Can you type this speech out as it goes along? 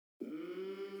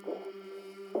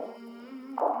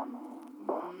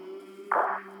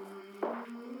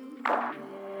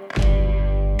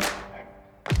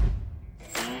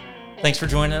Thanks for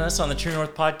joining us on the True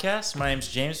North Podcast. My name's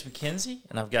James McKenzie,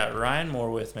 and I've got Ryan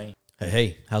Moore with me.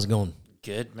 Hey, how's it going?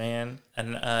 Good, man.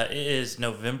 And it is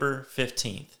November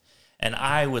 15th, and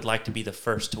I would like to be the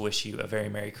first to wish you a very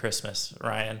Merry Christmas,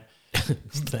 Ryan.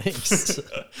 Thanks.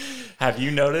 Have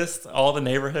you noticed all the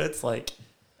neighborhoods, like,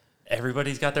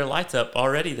 everybody's got their lights up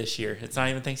already this year? It's not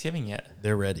even Thanksgiving yet.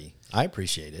 They're ready. I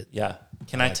appreciate it. Yeah.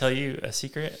 Can I tell you a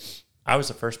secret? I was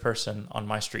the first person on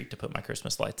my street to put my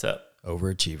Christmas lights up.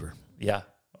 Overachiever. Yeah,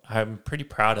 I'm pretty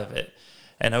proud of it.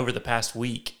 And over the past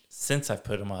week, since I've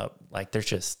put them up, like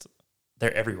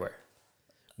they're everywhere.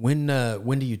 When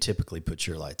do you typically put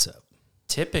your lights up?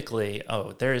 Typically,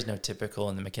 there is no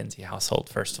typical in the McKenzie household,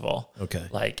 first of all. Okay.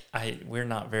 Like we're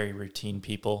not very routine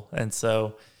people. And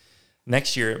so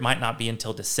next year, it might not be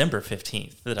until December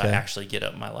 15th that I actually get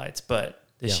up my lights. But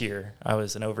this year, I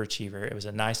was an overachiever. It was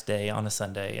a nice day on a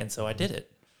Sunday, and so I did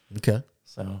it. Okay.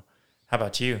 So how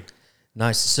about you?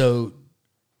 Nice. So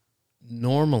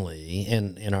normally,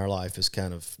 in our life is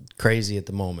kind of crazy at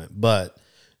the moment, but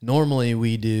normally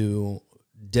we do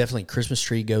definitely Christmas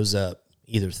tree goes up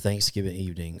either Thanksgiving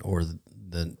evening or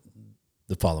the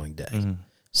following day. Mm-hmm.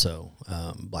 So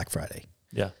Black Friday.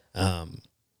 Yeah.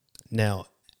 Now,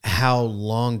 how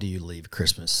long do you leave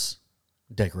Christmas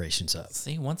decorations up?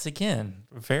 See, once again,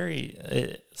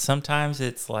 sometimes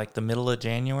it's like the middle of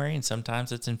January and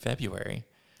sometimes it's in February.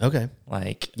 Okay.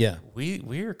 Like, yeah,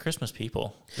 we're Christmas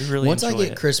people. We really once I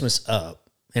get it. Christmas up,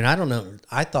 and I don't know,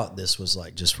 I thought this was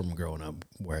like just from growing up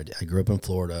where I grew up in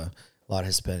Florida, a lot of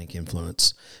Hispanic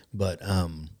influence, but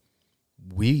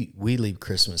we leave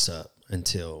Christmas up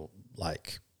until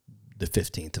like the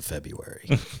 15th of February,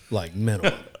 like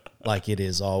minimum. Like it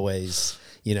is always,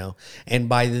 and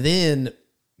by then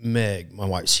Meg, my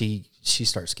wife, she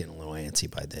starts getting a little antsy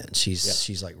by then.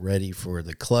 She's like ready for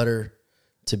the clutter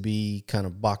to be kind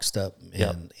of boxed up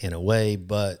in a way,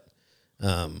 but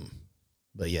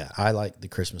yeah, I like the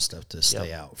Christmas stuff to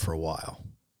stay out for a while.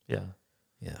 Yeah.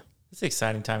 Yeah. It's an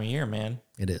exciting time of year, man.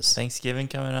 It is. Thanksgiving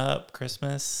coming up,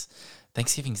 Christmas.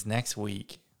 Thanksgiving's next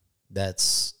week.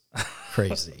 That's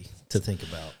crazy to think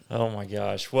about. Oh my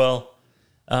gosh. Well,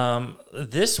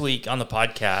 this week on the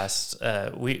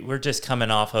podcast, we're just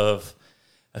coming off of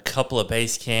a couple of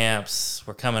base camps.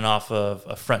 We're coming off of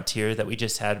a Frontier that we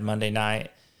just had Monday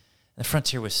night. The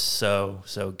Frontier was so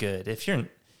good. If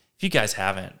you guys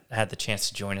haven't had the chance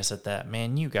to join us at that,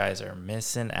 man, you guys are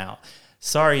missing out.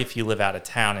 Sorry if you live out of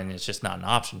town and it's just not an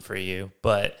option for you.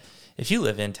 But if you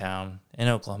live in town in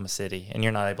Oklahoma City and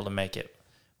you're not able to make it,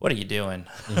 what are you doing?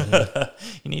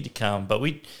 Mm-hmm. You need to come. But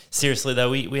we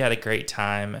had a great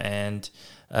time, and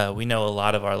we know a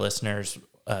lot of our listeners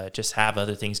just have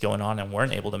other things going on and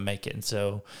weren't able to make it. And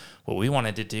so what we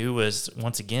wanted to do was,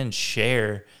 once again,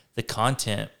 share the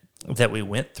content that we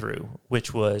went through,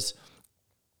 which was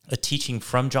a teaching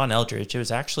from John Eldridge. It was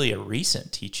actually a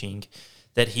recent teaching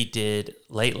that he did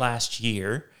late last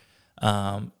year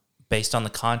based on the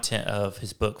content of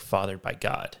his book, Fathered by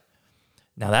God.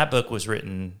 Now, that book was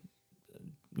written,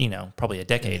 probably a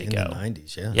decade ago. In the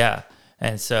 90s, yeah. Yeah.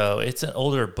 And so it's an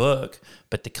older book,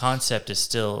 but the concept is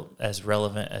still as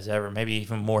relevant as ever, maybe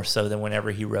even more so than whenever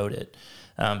he wrote it.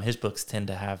 His books tend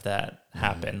to have that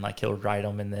happen. Mm-hmm. Like he'll write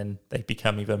them and then they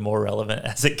become even more relevant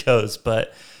as it goes.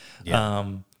 But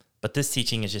this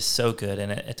teaching is just so good.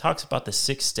 And it talks about the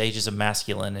 6 stages of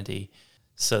masculinity.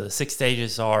 So the 6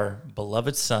 stages are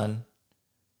beloved son,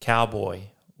 cowboy,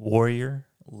 warrior,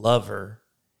 lover,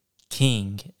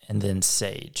 king, and then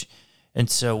sage. And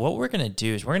so what we're going to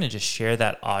do is we're going to just share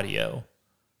that audio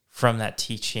from that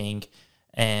teaching,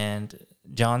 and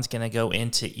John's going to go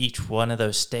into each one of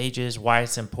those stages, why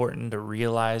it's important to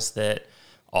realize that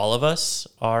all of us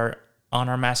are on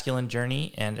our masculine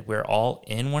journey, and we're all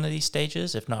in one of these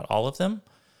stages, if not all of them.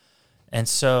 And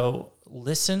so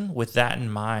listen with that in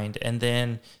mind, and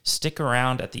then stick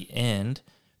around at the end,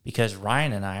 because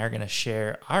Ryan and I are going to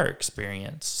share our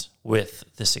experience with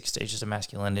the 6 stages of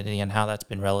masculinity and how that's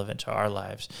been relevant to our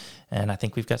lives. And I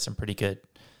think we've got some pretty good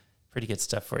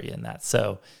stuff for you in that.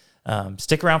 So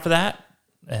stick around for that.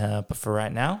 But for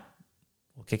right now,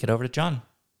 we'll kick it over to John.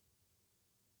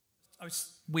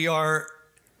 We are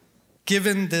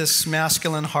given this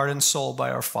masculine heart and soul by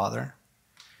our Father,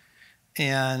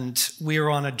 and we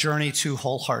are on a journey to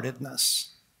wholeheartedness.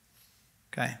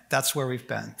 Okay, that's where we've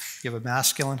been. You have a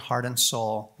masculine heart and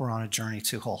soul. We're on a journey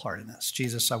to wholeheartedness.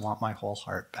 Jesus, I want my whole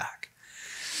heart back.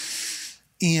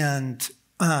 And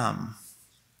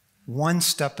one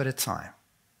step at a time.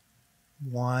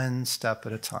 One step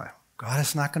at a time. God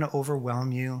is not going to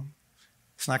overwhelm you.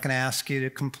 It's not going to ask you to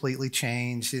completely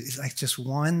change. It's like just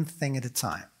one thing at a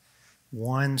time.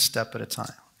 One step at a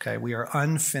time. Okay, we are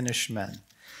unfinished men.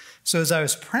 So as I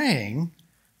was praying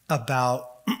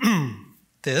about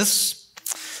this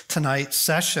tonight's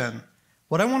session,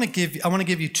 what I want to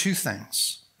give you two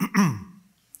things.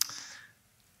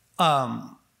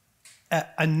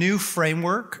 A new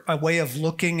framework, a way of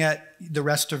looking at the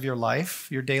rest of your life,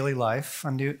 your daily life,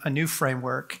 a new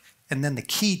framework, and then the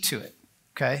key to it,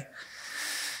 okay?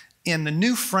 In the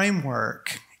new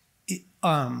framework,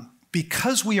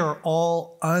 because we are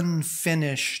all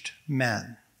unfinished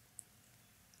men,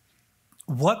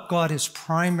 what God is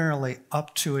primarily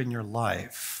up to in your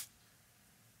life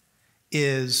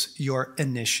is your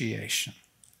initiation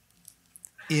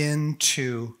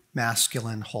into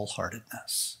masculine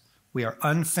wholeheartedness. We are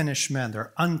unfinished men. There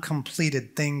are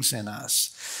uncompleted things in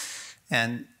us.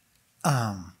 And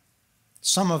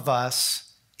some of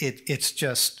us, it's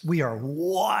just, we are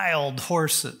wild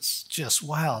horses, just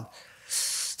wild.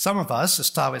 Some of us, as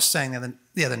Todd was saying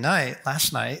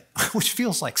last night, which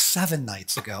feels like 7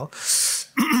 nights ago,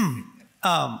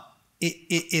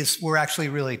 we're actually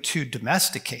really too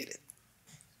domesticated.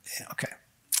 Okay.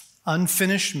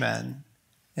 Unfinished men,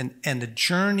 and the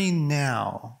journey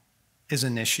now is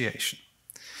initiation.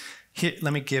 Here,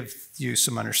 let me give you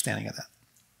some understanding of that.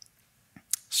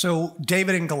 So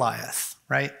David and Goliath,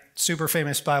 right? Super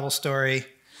famous Bible story.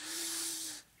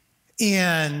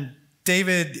 And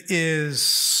David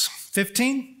is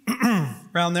 15,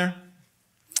 around there.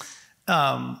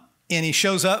 And he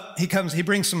shows up, he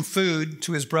brings some food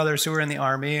to his brothers who are in the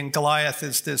army, and Goliath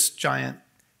is this giant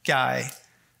guy.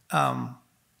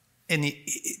 And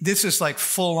this is like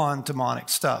full-on demonic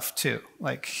stuff too.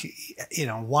 Like,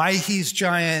 why he's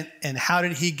giant and how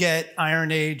did he get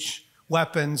Iron Age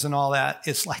weapons and all that.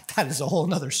 It's like, that is a whole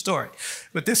nother story.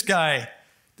 But this guy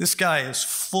is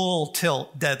full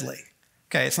tilt deadly.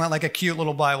 Okay, it's not like a cute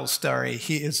little Bible story.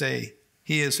 He is a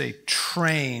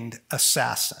trained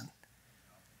assassin.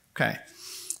 Okay,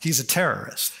 he's a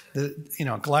terrorist.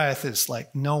 Goliath is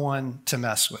like no one to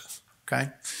mess with. Okay,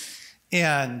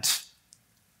 and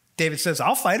David says,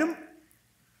 "I'll fight him."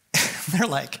 They're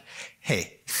like,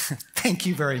 "Hey, thank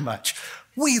you very much.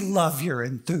 We love your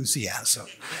enthusiasm.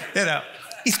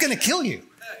 He's going to kill you.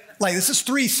 Like, this is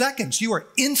 3 seconds. You are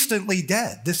instantly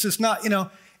dead. This is not,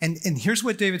 And here's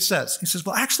what David says. He says,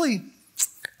 well, actually,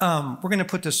 we're going to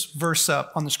put this verse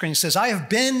up on the screen. It says, I have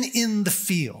been in the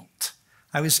field.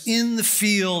 I was in the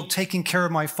field taking care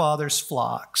of my father's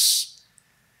flocks.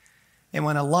 And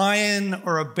when a lion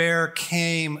or a bear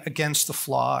came against the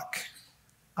flock,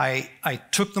 I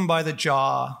took them by the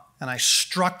jaw and I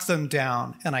struck them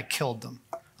down and I killed them.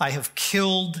 I have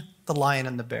killed the lion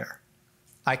and the bear.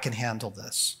 I can handle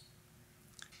this.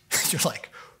 You're like,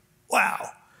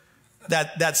 wow.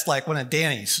 That's like one of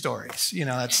Danny's stories.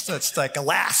 That's like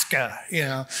Alaska,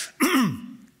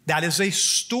 That is a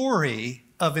story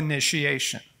of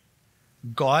initiation.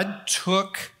 God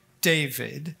took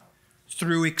David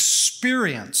through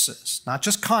experiences, not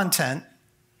just content,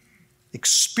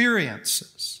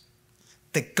 experiences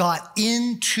that got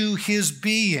into his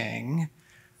being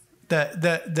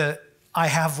the I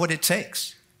have what it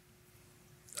takes.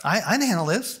 I can handle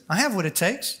this. I have what it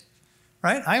takes,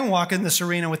 right? I can walk in this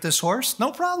arena with this horse.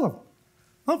 No problem.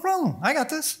 No problem. I got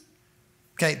this.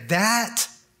 Okay, that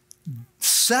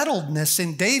settledness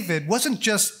in David wasn't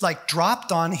just like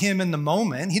dropped on him in the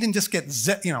moment. He didn't just get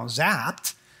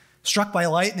zapped, struck by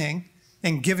lightning,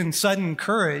 and given sudden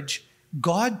courage.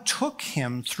 God took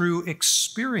him through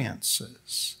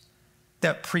experiences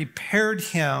that prepared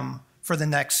him for the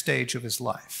next stage of his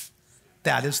life.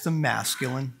 That is the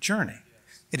masculine journey.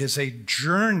 It is a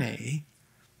journey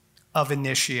of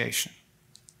initiation.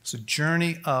 It's a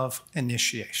journey of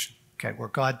initiation, okay, where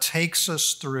God takes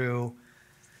us through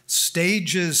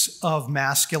stages of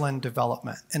masculine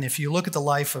development. And if you look at the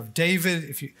life of David,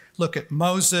 if you look at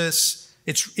Moses,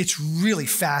 it's really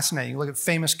fascinating. You look at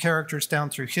famous characters down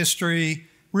through history,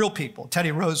 real people,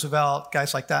 Teddy Roosevelt,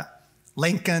 guys like that,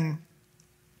 Lincoln,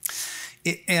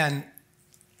 and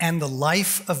the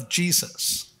life of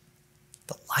Jesus.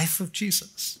 The life of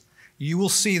Jesus. You will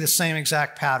see the same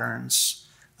exact patterns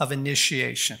of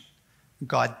initiation.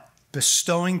 God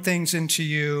bestowing things into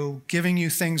you, giving you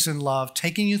things in love,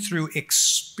 taking you through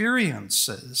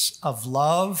experiences of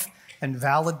love and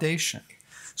validation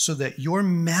so that your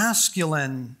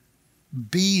masculine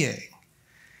being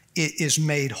is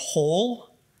made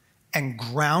whole and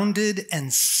grounded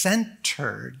and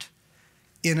centered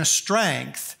in a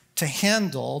strength to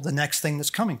handle the next thing that's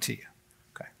coming to you.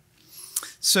 Okay.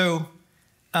 So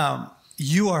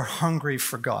you are hungry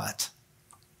for God.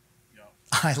 Yeah.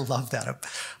 I love that.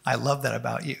 I love that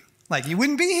about you. Like, you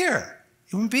wouldn't be here.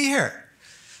 You wouldn't be here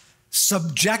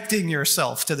subjecting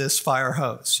yourself to this fire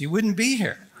hose. You wouldn't be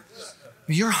here.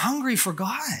 You're hungry for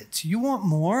God. You want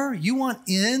more. You want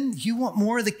in. You want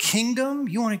more of the kingdom.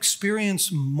 You want to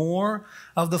experience more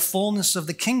of the fullness of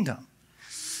the kingdom.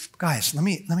 Guys, let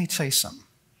me tell you something.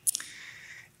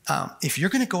 If you're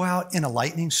going to go out in a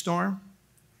lightning storm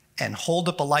and hold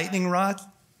up a lightning rod,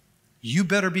 you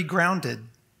better be grounded.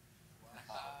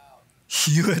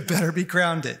 You had better be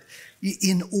grounded.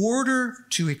 In order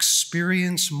to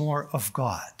experience more of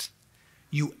God,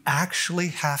 you actually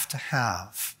have to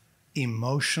have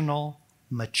emotional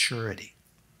maturity.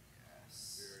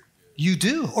 You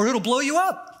do, or it'll blow you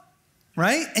up,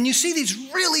 right? And you see these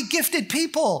really gifted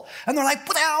people, and they're like,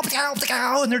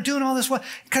 and they're doing all this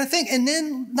kind of thing. And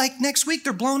then, like, next week,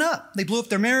 they're blown up. They blew up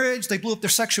their marriage. They blew up their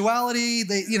sexuality.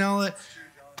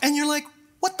 And you're like,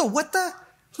 what the?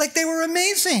 Like, they were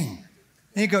amazing.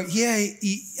 And you go,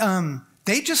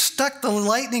 they just stuck the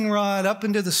lightning rod up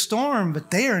into the storm,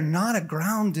 but they are not a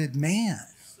grounded man.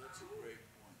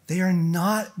 They are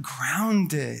not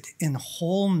grounded in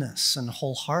wholeness and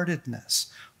wholeheartedness.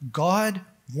 God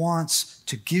wants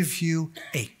to give you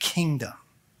a kingdom.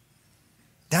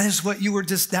 That's what you were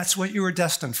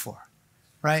destined for,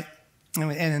 right?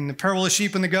 And in the parable of the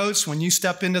sheep and the goats, when you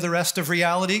step into the rest of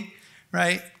reality,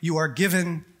 right, you are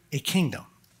given a kingdom.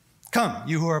 Come,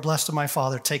 you who are blessed of my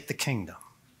Father, take the kingdom.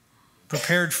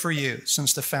 Prepared for you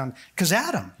since the found, because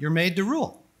Adam, you're made to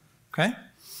rule, okay?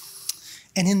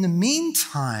 And in the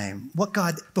meantime, what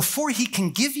God, before he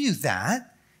can give you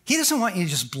that, he doesn't want you to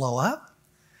just blow up.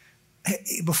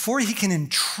 Before he can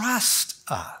entrust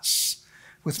us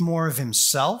with more of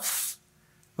himself,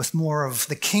 with more of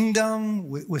the kingdom,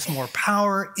 with more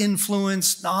power,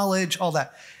 influence, knowledge, all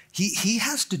that, he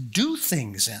has to do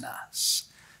things in us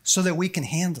so that we can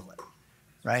handle it,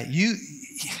 right?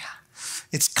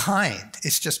 It's kind.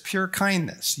 It's just pure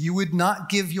kindness. You would not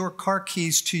give your car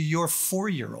keys to your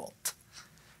 4-year-old,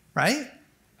 right?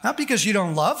 Not because you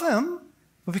don't love him,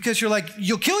 but because you're like,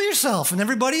 you'll kill yourself and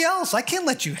everybody else. I can't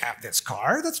let you have this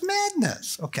car. That's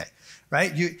madness. Okay,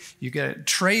 right? You got to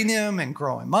train him and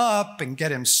grow him up and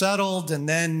get him settled. And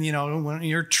then, when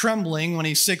you're trembling when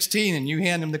he's 16 and you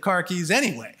hand him the car keys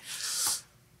anyway.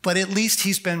 But at least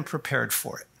he's been prepared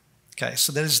for it. Okay,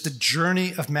 so that is the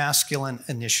journey of masculine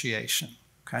initiation.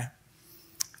 Okay?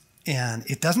 And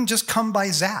it doesn't just come by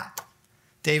zap.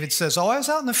 David says, I was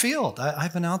out in the field.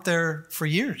 I've been out there for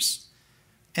years.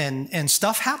 And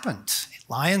stuff happened.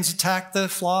 Lions attacked the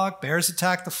flock, bears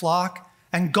attacked the flock,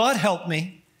 and God helped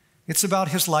me. It's about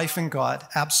his life in God,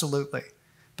 absolutely.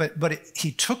 But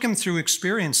he took him through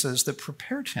experiences that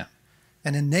prepared him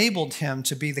and enabled him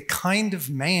to be the kind of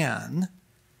man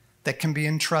that can be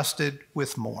entrusted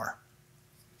with more.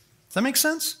 Does that make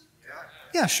sense?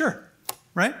 Yeah, sure.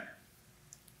 Right?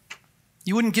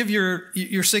 You wouldn't give your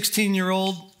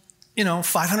 16-year-old,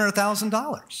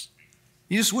 $500,000.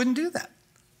 You just wouldn't do that.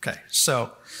 Okay,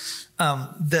 so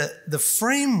the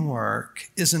framework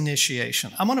is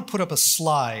initiation. I'm going to put up a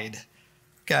slide,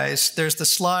 guys. There's the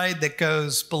slide that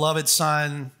goes beloved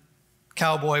son,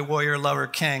 cowboy, warrior, lover,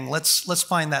 king. Let's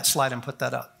find that slide and put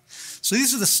that up. So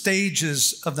these are the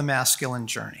stages of the masculine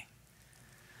journey.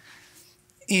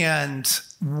 And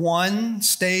one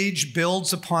stage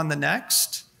builds upon the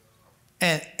next.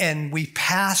 And we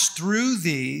pass through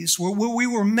these. We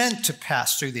were meant to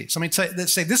pass through these. Let me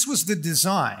say this was the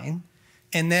design,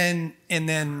 and then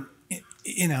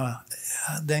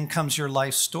comes your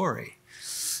life story.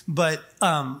 But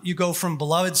you go from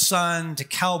beloved son to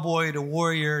cowboy to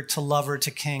warrior to lover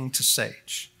to king to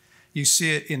sage. You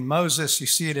see it in Moses. You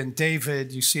see it in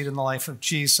David. You see it in the life of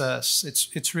Jesus.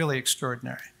 It's really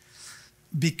extraordinary.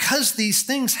 Because these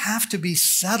things have to be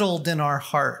settled in our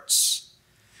hearts.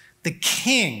 The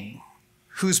king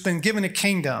who's been given a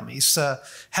kingdom, he's the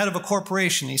head of a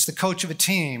corporation, he's the coach of a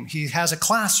team, he has a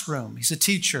classroom, he's a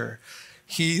teacher,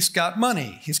 he's got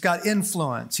money, he's got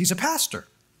influence, he's a pastor.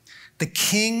 The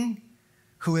king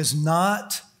who has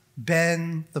not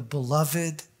been the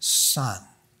beloved son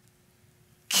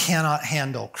cannot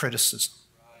handle criticism.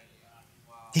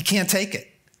 He can't take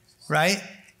it, right?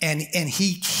 And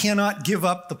he cannot give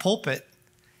up the pulpit,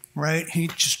 right? He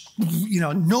just,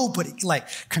 nobody, like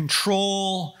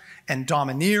control and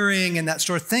domineering and that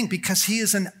sort of thing, because he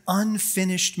is an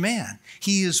unfinished man.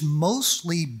 He is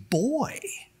mostly boy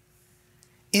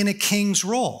in a king's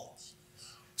role.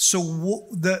 So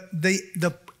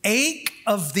the ache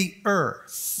of the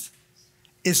earth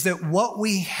is that what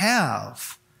we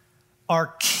have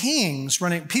are kings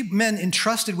running, men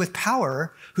entrusted with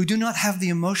power who do not have the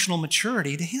emotional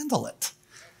maturity to handle it.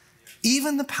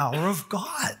 Even the power of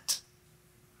God.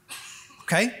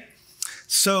 Okay?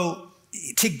 So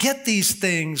to get these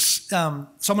things, so I'm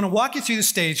going to walk you through the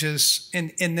stages,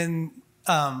 and then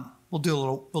We'll do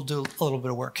a little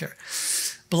bit of work here.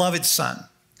 Beloved son.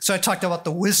 So I talked about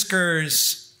the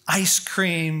whiskers, ice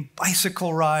cream,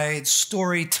 bicycle rides,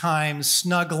 story times,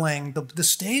 snuggling. The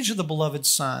stage of the beloved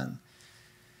son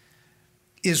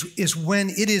is when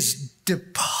it is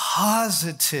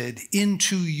deposited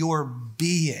into your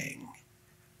being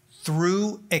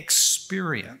through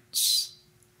experience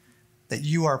that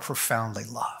you are profoundly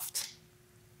loved.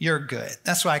 You're good.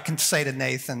 That's why I can say to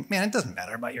Nathan, man, it doesn't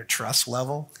matter about your trust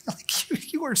level.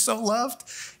 Like you are so loved.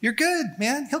 You're good,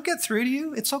 man. He'll get through to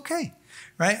you. It's okay,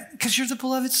 right? Because you're the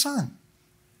beloved son.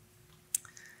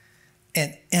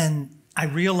 And I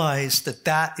realized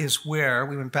that is where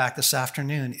we went back this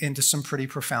afternoon into some pretty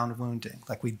profound wounding.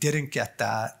 Like we didn't get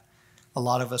that. A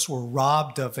lot of us were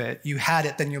robbed of it. You had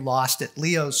it, then you lost it.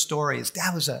 Leo's story, his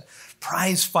dad was a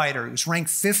prize fighter. He was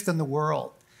ranked 5th in the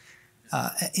world.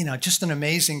 Just an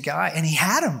amazing guy. And he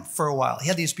had him for a while. He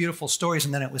had these beautiful stories,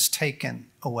 and then it was taken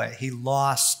away. He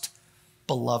lost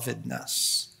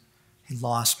belovedness. He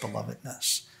lost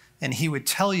belovedness. And he would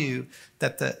tell you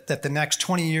that the next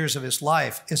 20 years of his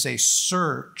life is a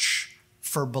search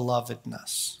for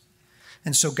belovedness.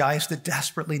 And so guys that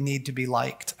desperately need to be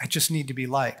liked, I just need to be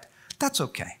liked. That's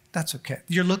okay. That's okay.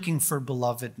 You're looking for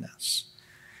belovedness.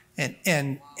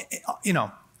 And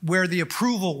where the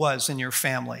approval was in your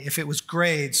family, if it was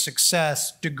grades,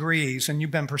 success, degrees, and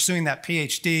you've been pursuing that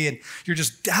PhD and you're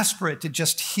just desperate to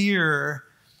just hear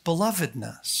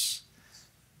belovedness.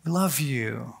 We love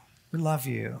you. We love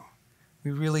you. We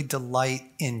really delight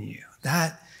in you.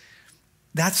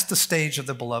 That's the stage of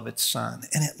the beloved son.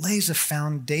 And it lays a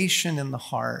foundation in the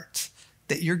heart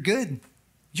that you're good.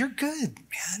 You're good,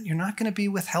 man. You're not going to be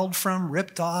withheld from,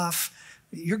 ripped off.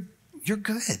 You're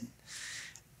good.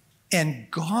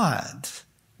 And God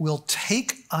will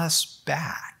take us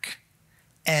back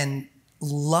and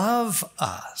love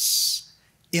us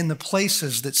in the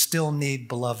places that still need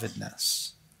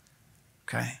belovedness.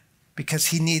 Okay? Because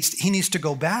he needs to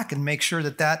go back and make sure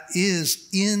that is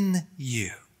in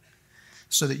you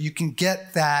so that you can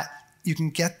get that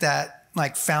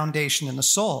like foundation in the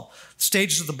soul.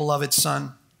 Stages of the beloved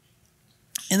son.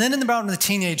 And then about in the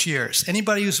teenage years,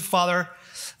 anybody who's a father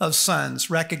of sons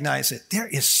recognize it. There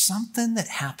is something that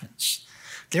happens.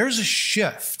 There's a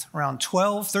shift around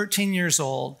 12, 13 years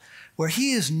old where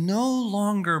he is no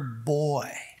longer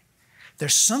boy.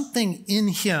 There's something in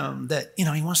him that,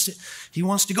 he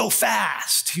wants to go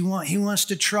fast. He wants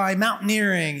to try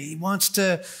mountaineering. He wants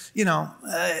to,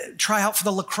 try out for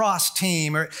the lacrosse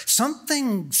team, or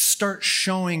something starts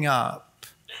showing up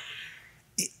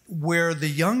where the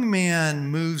young man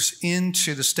moves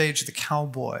into the stage of the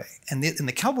cowboy. And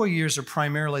the cowboy years are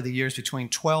primarily the years between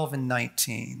 12 and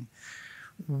 19,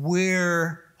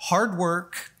 where hard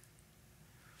work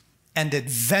and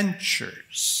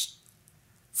adventures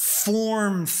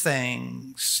form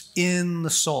things in the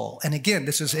soul. And again,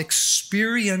 this is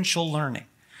experiential learning.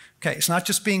 Okay, it's not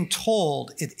just being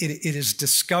told, it is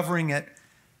discovering it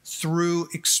through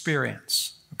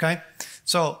experience. Okay,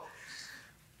 so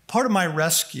part of my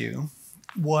rescue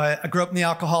was I grew up in the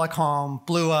alcoholic home,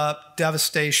 blew up,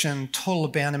 devastation, total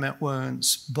abandonment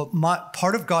wounds. But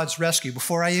part of God's rescue,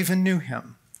 before I even knew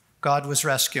him, God was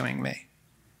rescuing me,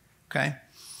 okay,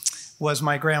 was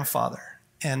my grandfather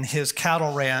and his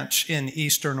cattle ranch in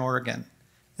eastern Oregon.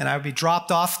 And I would be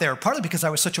dropped off there, partly because I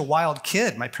was such a wild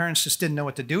kid. My parents just didn't know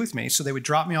what to do with me, so they would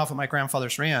drop me off at my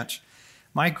grandfather's ranch.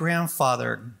 My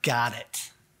grandfather got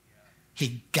it.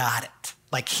 He got it.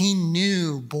 Like he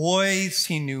knew boys,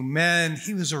 he knew men.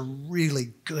 He was a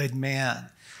really good man.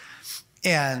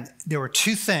 And there were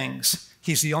two things.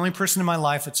 He's the only person in my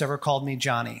life that's ever called me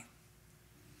Johnny.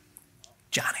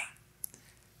 Johnny.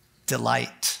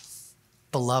 Delight,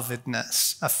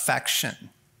 belovedness, affection.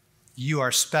 You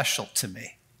are special to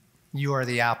me. You are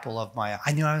the apple of my eye.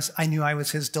 I knew I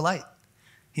was his delight.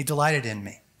 He delighted in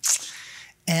me.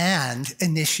 And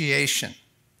initiation,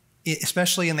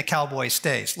 especially in the cowboy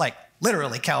stage, like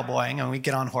literally cowboying, and we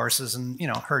get on horses and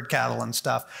herd cattle and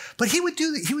stuff. But he would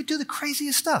do the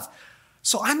craziest stuff.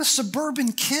 So I'm a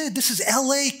suburban kid. This is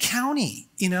LA County,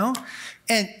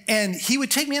 and he would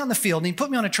take me out in the field and he'd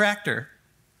put me on a tractor,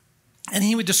 and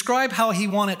he would describe how he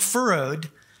wanted it furrowed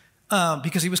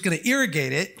because he was going to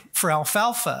irrigate it for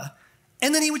alfalfa,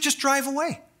 and then he would just drive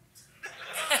away.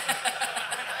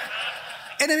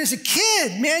 And then as a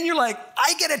kid, man, you're like,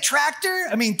 I get a tractor?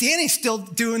 I mean, Danny's still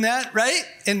doing that, right?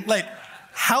 And like,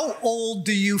 how old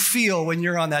do you feel when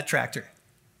you're on that tractor?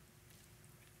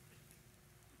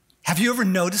 Have you ever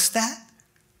noticed that?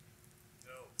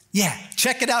 No. Yeah,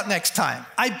 check it out next time.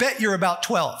 I bet you're about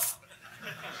 12.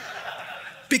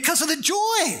 Because of the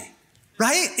joy,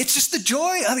 right? It's just the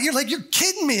joy of it. You're like, you're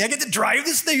kidding me. I get to drive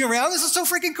this thing around. This is so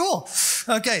freaking cool.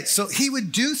 Okay, so he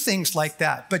would do things like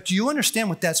that. But do you understand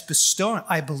what that's bestowing?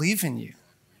 I believe in you.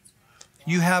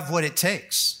 You have what it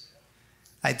takes.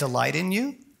 I delight in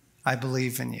you. I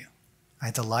believe in you. I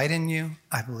delight in you.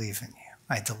 I believe in you.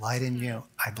 I delight in you.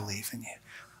 I believe in you.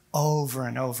 Over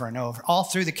and over and over, all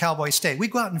through the cowboy state.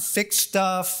 We'd go out and fix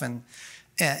stuff and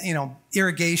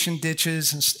irrigation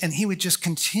ditches. And he would just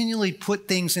continually put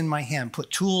things in my hand, put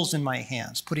tools in my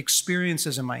hands, put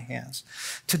experiences in my hands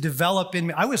to develop in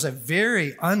me. I was a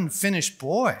very unfinished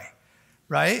boy,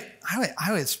 right?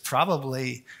 I was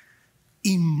probably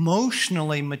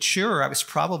emotionally mature. I was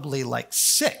probably like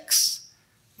 6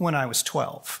 when I was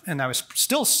 12, and I was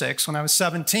still 6 when I was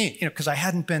 17, because I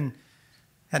hadn't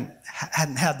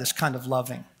had this kind of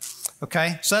loving.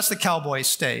 Okay, so that's the cowboy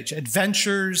stage.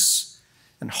 Adventures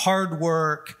and hard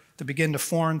work to begin to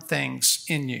form things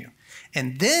in you.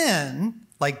 And then,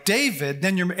 like David,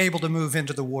 then you're able to move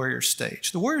into the warrior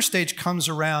stage. The warrior stage comes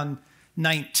around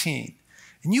 19.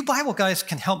 And you Bible guys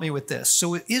can help me with this.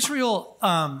 So Israel,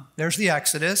 there's the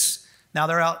Exodus. Now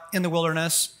they're out in the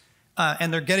wilderness,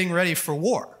 and they're getting ready for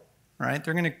war, right?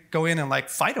 They're going to go in and like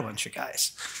fight a bunch of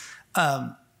guys.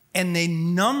 And they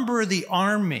number the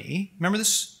army. Remember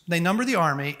this? They number the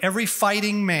army, every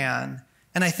fighting man,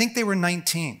 and I think they were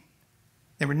 19.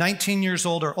 They were 19 years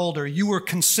old or older. You were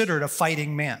considered a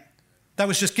fighting man. That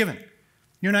was just given.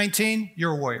 You're 19,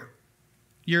 you're a warrior.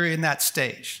 You're in that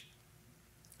stage.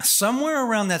 Somewhere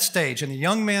around that stage in a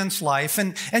young man's life,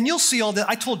 and you'll see all that.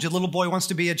 I told you, little boy wants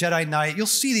to be a Jedi Knight. You'll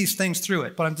see these things through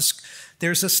it, but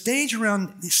there's a stage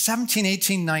around 17,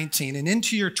 18, 19, and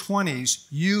into your 20s,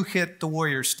 you hit the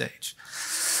warrior stage.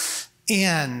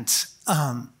 And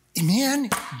man,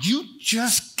 you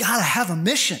just got to have a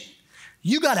mission.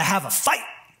 You got to have a fight.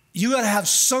 You got to have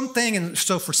something. And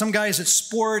so for some guys, it's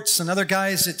sports, and other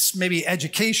guys, it's maybe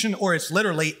education, or it's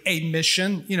literally a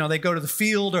mission. They go to the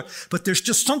field, but there's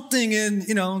just something in,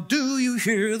 do you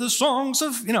hear the songs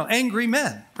of, angry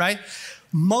men, right?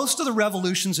 Most of the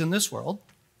revolutions in this world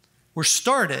were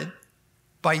started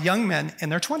by young men in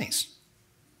their 20s,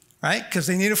 right? Because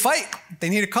they need a fight. They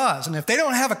need a cause. And if they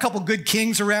don't have a couple good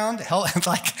kings around to help,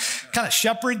 kind of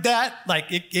shepherd that,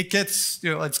 it gets,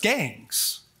 it's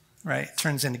gangs. Right, it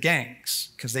turns into gangs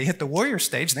because they hit the warrior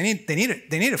stage. They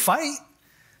need a fight,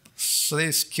 so they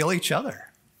just kill each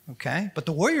other. Okay, but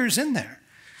the warrior's in there,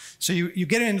 so you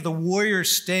get into the warrior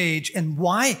stage. And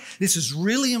why this is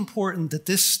really important that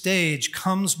this stage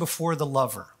comes before the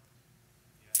lover.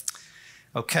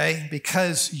 Okay,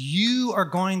 because you are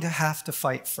going to have to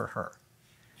fight for her.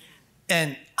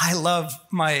 And I love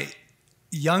my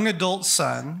young adult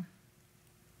son,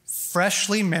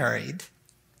 freshly married,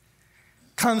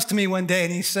 comes to me one day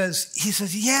and he says,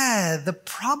 yeah, the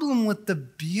problem with the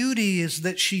beauty is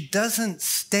that she doesn't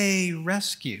stay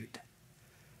rescued.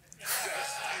 He's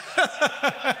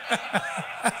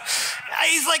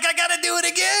like, I got to do it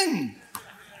again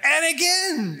and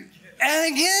again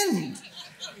and again.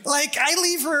 Like, I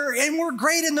leave her and we're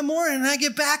great in the morning, and I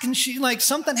get back and she,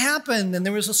 something happened, and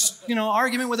there was a,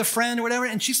 argument with a friend or whatever,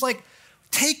 and she's like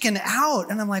taken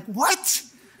out. And I'm like, what?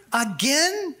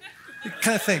 Again?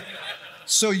 Kind of thing.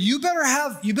 So you better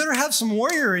have some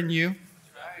warrior in you.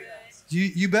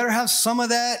 You better have some of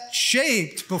that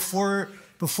shaped before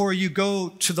you go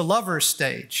to the lover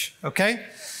stage. Okay?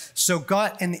 So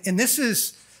God, and this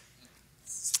is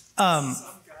some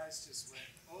guys just went,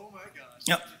 oh my gosh.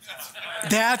 Yep.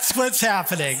 That's what's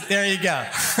happening. There you go.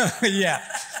 Yeah.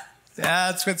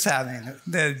 That's what's happening.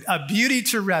 A beauty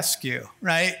to rescue,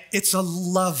 right? It's a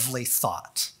lovely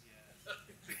thought.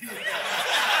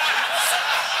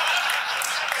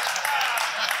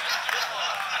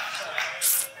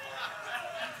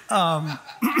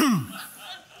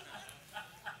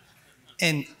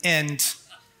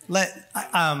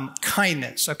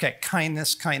 Kindness. Okay,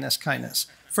 kindness.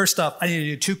 First off, I need to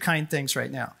do 2 kind things right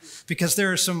now, because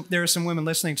there are some women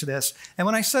listening to this. And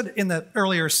when I said in the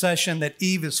earlier session that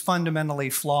Eve is fundamentally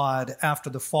flawed after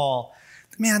the fall,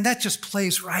 man, that just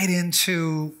plays right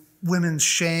into women's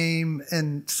shame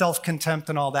and self-contempt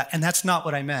and all that. And that's not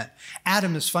what I meant.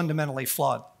 Adam is fundamentally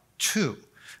flawed too.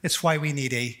 It's why we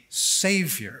need a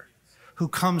savior who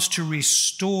comes to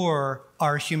restore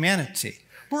our humanity.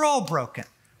 We're all broken.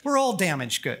 We're all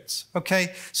damaged goods,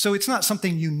 okay? So it's not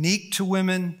something unique to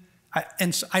women.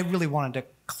 And so I really wanted to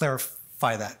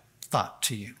clarify that thought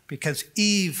to you, because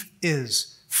Eve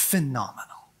is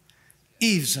phenomenal.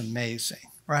 Eve's amazing,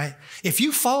 right? If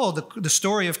you follow the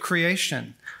story of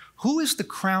creation, who is the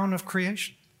crown of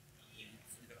creation?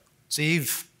 It's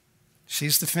Eve.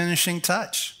 She's the finishing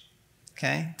touch,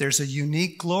 okay? There's a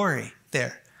unique glory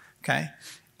there. Okay?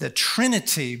 The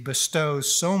Trinity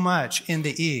bestows so much into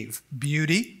Eve.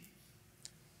 Beauty,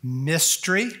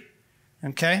 mystery,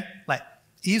 okay? Like,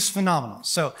 Eve's phenomenal.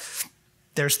 So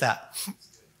there's that.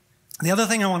 The other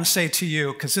thing I want to say to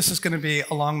you, because this is going to be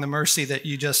along the mercy that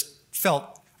you just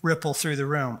felt ripple through the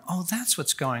room. Oh, that's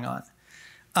what's going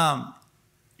on.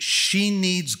 She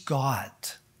needs God.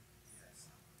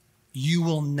 You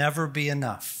will never be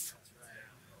enough.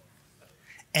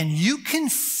 And you can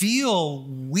feel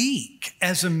weak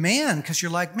as a man because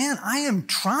you're like, man, I am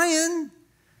trying.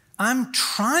 I'm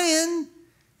trying.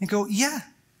 And go, yeah,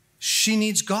 she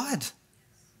needs God.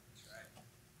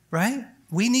 Right?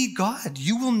 We need God.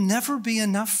 You will never be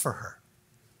enough for her.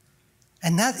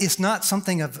 And that is not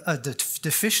something of a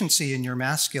deficiency in your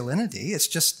masculinity. It's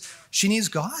just she needs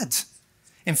God.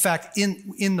 In fact,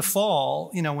 in the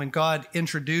fall, when God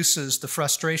introduces the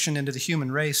frustration into the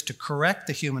human race to correct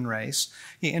the human race,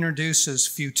 he introduces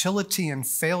futility and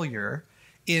failure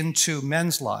into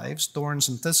men's lives, thorns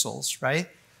and thistles, right?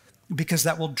 Because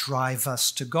that will drive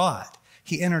us to God.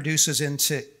 He introduces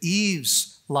into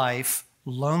Eve's life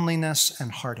loneliness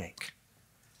and heartache.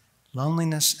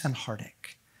 Loneliness and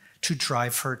heartache to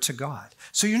drive her to God.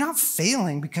 So you're not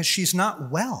failing because she's not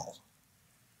well.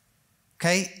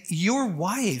 Okay? Your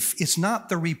wife is not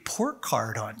the report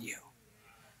card on you.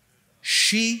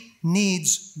 She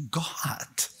needs God.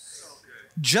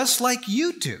 Just like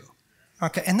you do.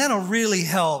 Okay? And that'll really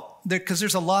help because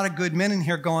there's a lot of good men in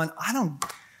here going,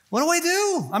 what do I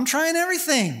do? I'm trying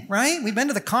everything, right? We've been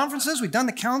to the conferences. We've done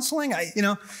the counseling.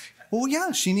 Well,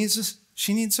 yeah, she needs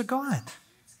a God.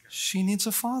 She needs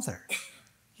a father.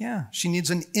 Yeah, she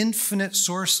needs an infinite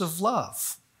source of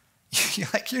love.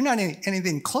 You're not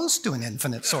anything close to an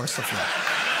infinite source of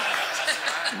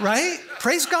love. Right?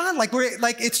 Praise God.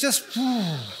 It's just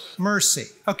mercy.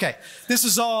 Okay, this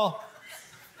is all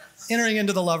entering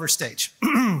into the lover stage.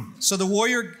 So the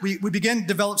warrior, we begin to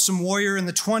develop some warrior in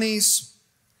the 20s,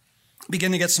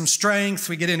 begin to get some strength.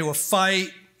 We get into a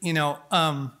fight,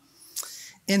 And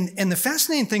the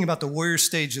fascinating thing about the warrior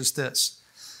stage is this.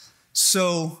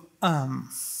 So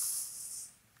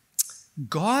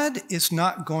God is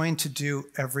not going to do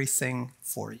everything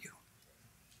for you.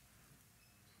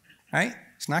 Right?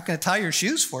 He's not going to tie your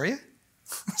shoes for you.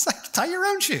 It's like, tie your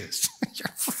own shoes.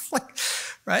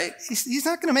 Right? He's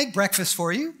not going to make breakfast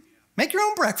for you. Make your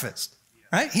own breakfast.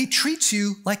 Right? He treats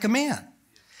you like a man.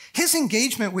 His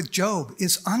engagement with Job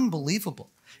is unbelievable.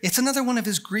 It's another one of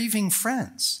his grieving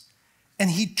friends.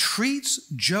 And he treats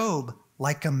Job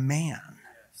like a man.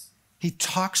 He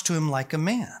talks to him like a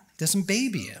man. He doesn't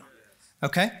baby him.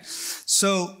 Okay?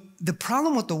 So the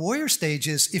problem with the warrior stage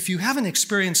is if you haven't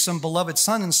experienced some beloved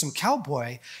son and some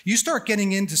cowboy, you start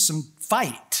getting into some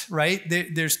fight, right?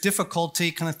 There's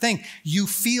difficulty kind of thing. You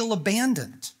feel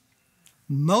abandoned.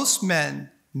 Most men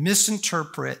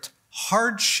misinterpret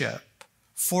hardship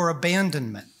for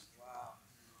abandonment.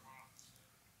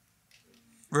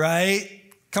 Right?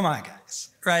 Come on, guys.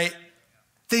 Right?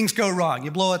 Things go wrong.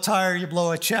 You blow a tire, you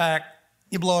blow a check,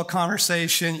 you blow a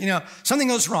conversation. Something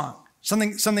goes wrong.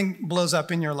 Something blows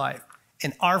up in your life.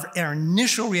 And our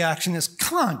initial reaction is,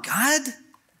 come on, God.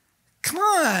 Come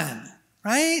on.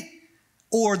 Right?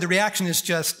 Or the reaction is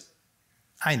just,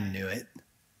 I knew it.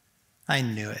 I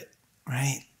knew it.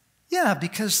 Right? Yeah,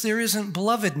 because there isn't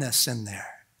belovedness in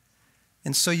there.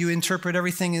 And so you interpret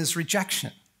everything as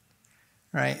rejection.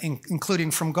 Right? Including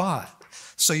from God.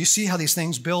 So you see how these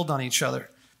things build on each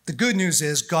other. The good news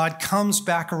is God comes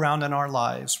back around in our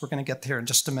lives. We're going to get there in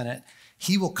just a minute.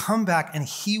 He will come back and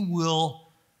he will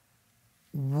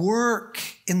work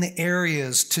in the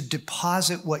areas to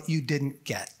deposit what you didn't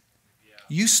get. Yeah.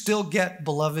 You still get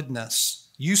belovedness.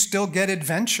 You still get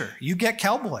adventure. You get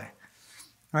cowboy.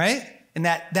 Right? And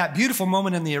that beautiful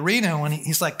moment in the arena when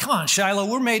he's like, come on,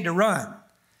 Shiloh, we're made to run.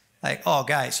 Like, oh,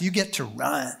 guys, you get to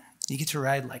run. You get to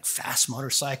ride like fast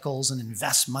motorcycles and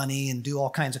invest money and do all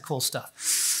kinds of cool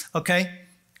stuff. Okay?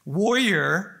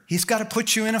 Warrior, he's got to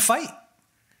put you in a fight.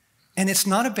 And it's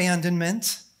not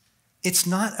abandonment. It's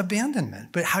not abandonment.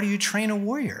 But how do you train a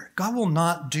warrior? God will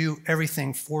not do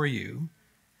everything for you,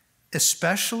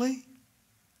 especially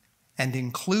and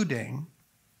including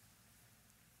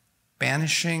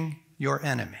banishing your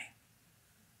enemy.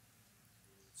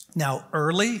 Now,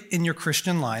 early in your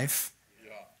Christian life,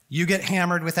 you get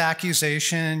hammered with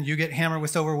accusation, you get hammered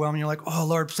with overwhelm, you're like, oh,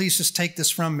 Lord, please just take this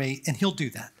from me. And he'll do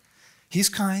that. He's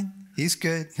kind, he's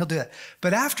good, he'll do that.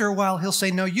 But after a while, he'll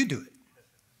say, no, you do it.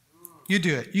 You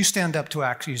do it. You stand up to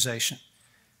accusation.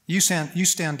 You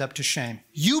stand up to shame.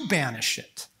 You banish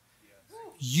it.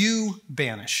 You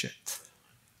banish it.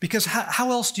 Because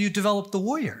how else do you develop the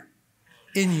warrior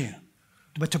in you?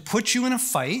 But to put you in a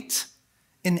fight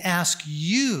and ask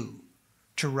you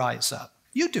to rise up.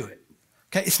 You do it.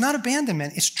 Okay, it's not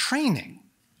abandonment, it's training.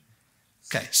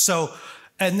 Okay, so,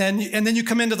 and then you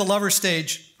come into the lover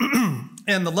stage,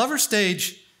 and the lover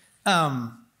stage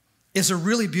is a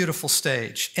really beautiful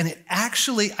stage. And it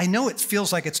actually, I know it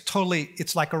feels like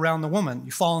it's like around the woman.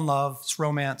 You fall in love, it's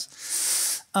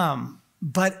romance.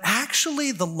 But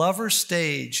actually the lover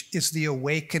stage is the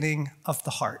awakening of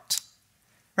the heart,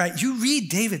 right? You read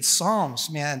David's Psalms,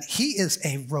 man, he is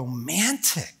a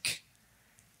romantic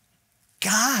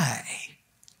guy.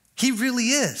 He really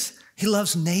is. He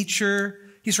loves nature.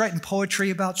 He's writing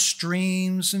poetry about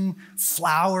streams and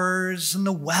flowers and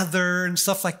the weather and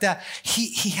stuff like that.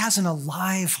 He has an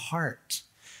alive heart,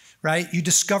 right? You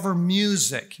discover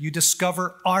music. You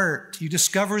discover art. You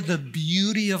discover the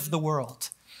beauty of the world.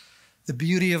 The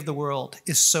beauty of the world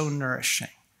is so nourishing.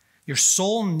 Your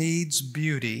soul needs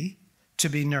beauty to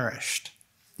be nourished.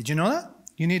 Did you know that?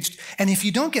 And if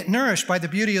you don't get nourished by the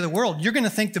beauty of the world, you're going to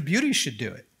think the beauty should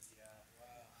do it.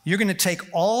 You're going to take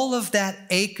all of that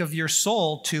ache of your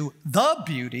soul to the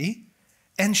beauty,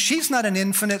 and she's not an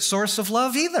infinite source of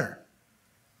love either.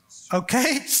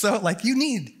 Okay? So, you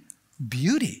need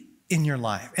beauty in your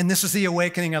life. And this is the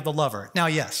awakening of the lover. Now,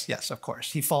 yes, of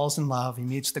course. He falls in love. He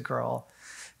meets the girl,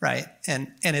 right?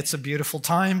 And it's a beautiful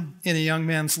time in a young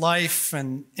man's life,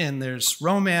 and there's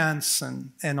romance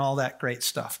and all that great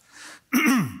stuff.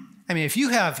 I mean, if you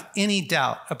have any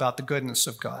doubt about the goodness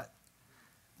of God,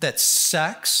 that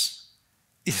sex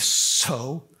is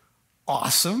so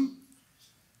awesome.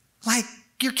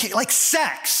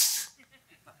 Sex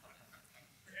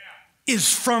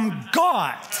is from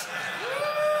God.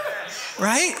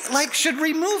 Right? Should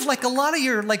remove a lot of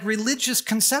your religious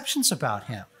conceptions about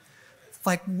him.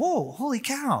 Whoa, holy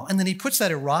cow. And then he puts that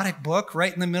erotic book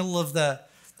right in the middle of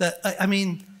I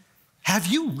mean, have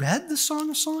you read the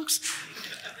Song of Songs?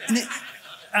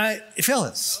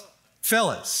 Fellas,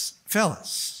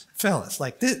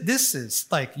 this is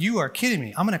you are kidding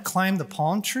me. I'm going to climb the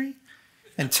palm tree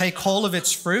and take hold of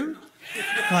its fruit?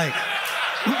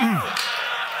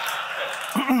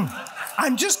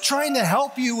 I'm just trying to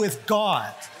help you with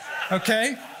God,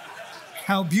 okay?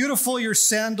 How beautiful your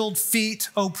sandaled feet,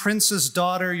 O prince's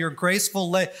daughter, your graceful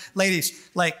ladies.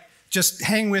 Just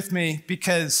hang with me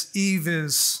because Eve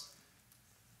is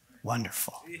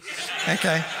wonderful,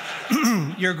 okay?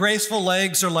 Your graceful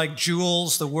legs are like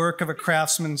jewels, the work of a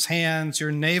craftsman's hands.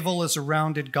 Your navel is a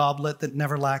rounded goblet that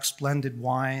never lacks blended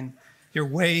wine. Your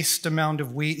waist, a mound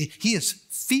of wheat. He is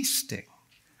feasting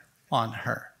on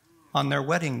her on their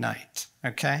wedding night,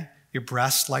 okay? Your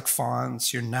breasts like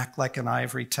fawns, your neck like an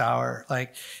ivory tower.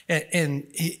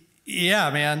 Yeah,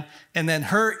 man. And then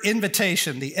her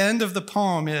invitation, the end of the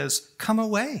poem is, come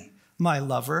away, my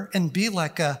lover, and be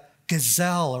like a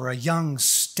gazelle or a young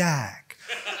stag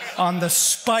on the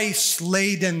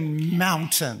spice-laden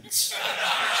mountains.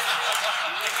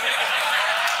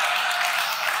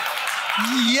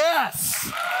 Yes,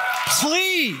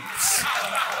 please.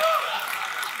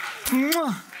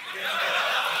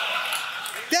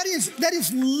 That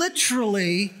is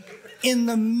literally in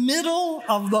the middle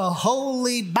of the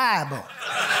Holy Bible.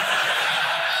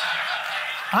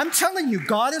 I'm telling you,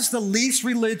 God is the least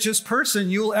religious person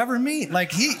you'll ever meet.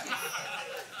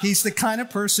 He's the kind of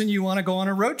person you want to go on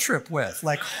a road trip with.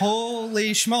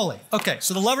 Holy schmoly. Okay,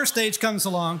 so the lover stage comes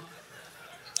along.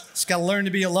 It's got to learn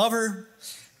to be a lover.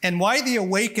 And why the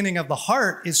awakening of the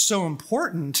heart is so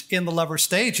important in the lover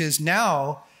stage is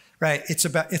now, right, it's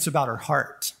about her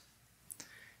heart.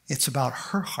 It's about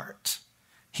her heart.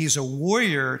 He's a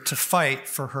warrior to fight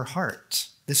for her heart.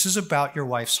 This is about your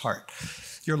wife's heart,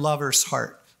 your lover's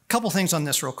heart. A couple things on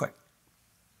this real quick.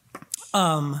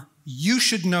 You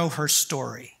should know her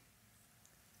story.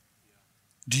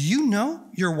 Do you know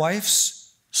your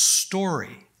wife's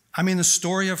story? I mean, the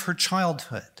story of her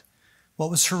childhood.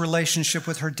 What was her relationship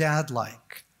with her dad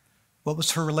like? What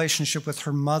was her relationship with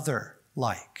her mother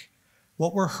like?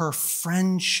 What were her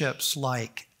friendships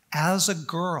like as a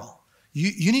girl?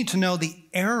 You need to know the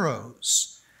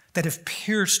arrows that have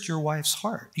pierced your wife's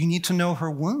heart. You need to know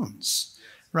her wounds,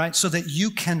 right? So that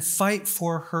you can fight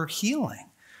for her healing.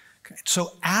 Okay.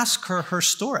 So ask her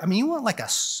story. I mean, you want a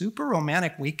super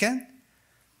romantic weekend?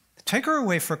 Take her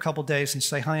away for a couple days and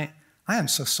say, honey, I am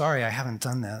so sorry I haven't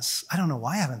done this. I don't know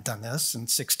why I haven't done this in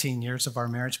 16 years of our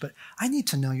marriage, but I need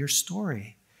to know your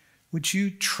story. Would you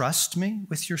trust me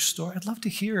with your story? I'd love to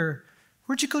hear,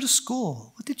 where'd you go to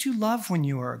school? What did you love when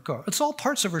you were a girl? It's all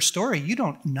parts of her story you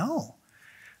don't know.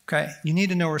 Okay? You need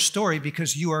to know her story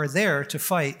because you are there to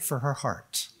fight for her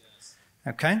heart.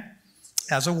 Okay?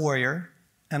 As a warrior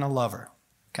and a lover.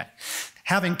 Okay.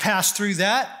 Having passed through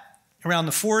that, Around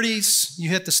the 40s, you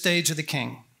hit the stage of the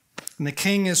king. And the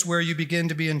king is where you begin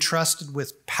to be entrusted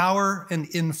with power and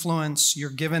influence. You're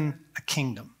given a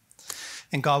kingdom.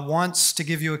 And God wants to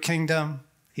give you a kingdom.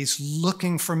 He's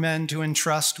looking for men to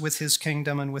entrust with his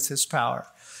kingdom and with his power.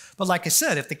 But like I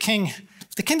said, if the king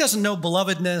doesn't know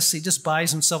belovedness, he just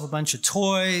buys himself a bunch of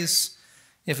toys.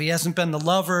 If he hasn't been the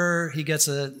lover, he gets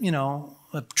a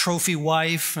trophy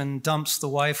wife and dumps the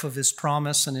wife of his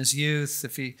promise and his youth.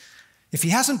 If he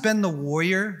hasn't been the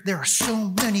warrior, there are so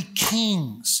many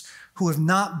kings who have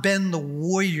not been the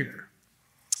warrior,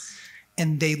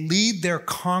 and they lead their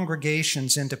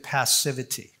congregations into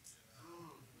passivity.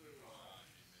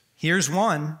 Here's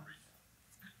one.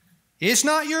 It's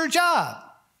not your job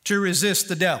to resist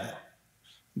the devil.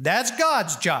 That's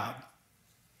God's job.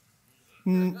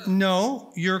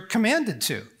 No, you're commanded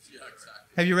to.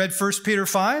 Have you read 1 Peter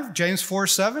 5, James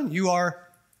 4:7? You are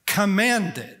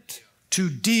commanded to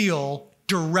deal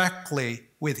directly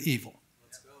with evil.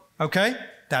 Okay?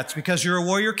 That's because you're a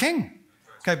warrior king.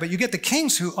 Okay, but you get the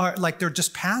kings who are like, they're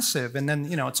just passive, and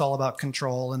then, it's all about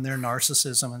control and their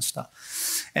narcissism and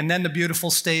stuff. And then the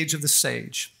beautiful stage of the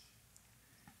sage.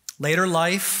 Later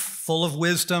life, full of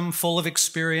wisdom, full of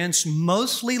experience,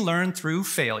 mostly learned through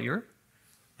failure,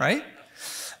 right?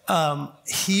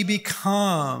 He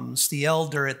becomes the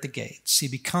elder at the gates. He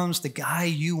becomes the guy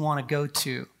you want to go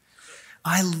to.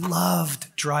 I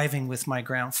loved driving with my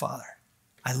grandfather.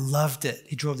 I loved it.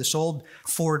 He drove this old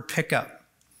Ford pickup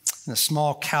in a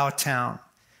small cow town,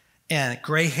 and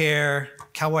gray hair,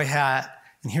 cowboy hat.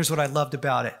 And here's what I loved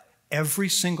about it. Every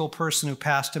single person who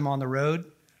passed him on the road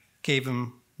gave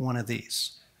him one of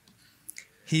these.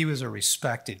 He was a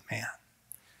respected man.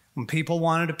 When people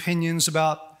wanted opinions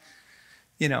about,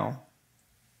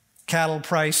 cattle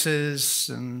prices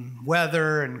and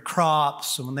weather and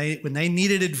crops, and when they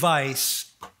needed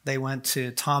advice, they went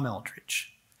to Tom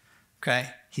Eldridge. Okay?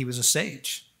 He was a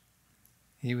sage.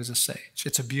 He was a sage.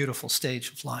 It's a beautiful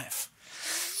stage of life.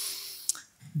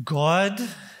 God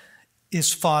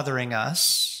is fathering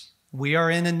us. We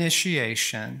are in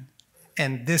initiation,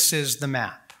 and this is the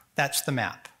map. That's the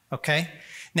map, okay?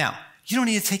 Now, you don't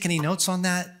need to take any notes on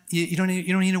that. You don't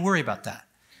need to worry about that.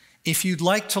 If you'd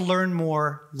like to learn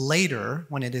more later,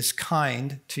 when it is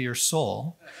kind to your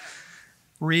soul,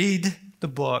 read the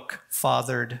book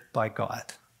Fathered by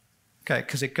God. Okay,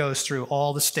 because it goes through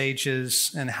all the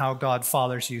stages and how God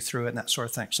fathers you through it and that sort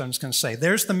of thing. So I'm just going to say,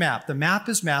 there's the map. The map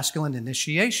is masculine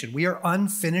initiation. We are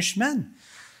unfinished men.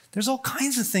 There's all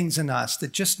kinds of things in us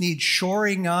that just need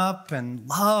shoring up and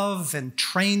love and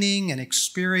training and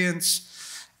experience.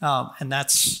 And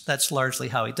that's largely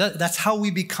how he does. That's how we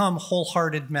become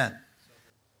wholehearted men.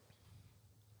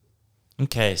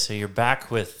 Okay, so you're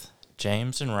back with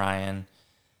James and Ryan.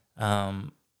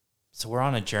 So we're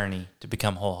on a journey to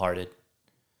become wholehearted.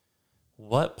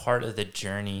 What part of the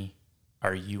journey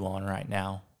are you on right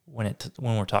now when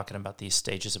we're talking about these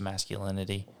stages of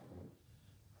masculinity?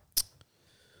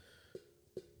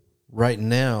 Right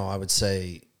now, I would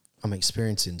say I'm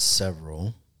experiencing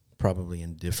several, probably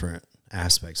in different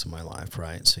aspects of my life,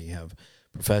 right? So you have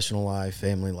professional life,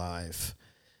 family life,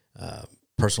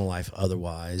 personal life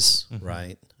otherwise,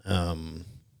 right?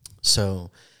 So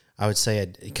I would say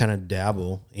I kind of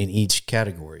dabble in each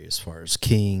category as far as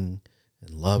king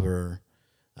and lover,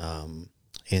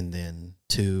 and then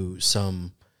to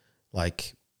some,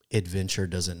 like, adventure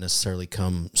doesn't necessarily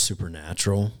come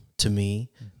supernatural to me,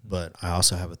 but I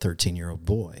also have a 13-year-old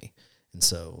boy. And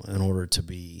so in order to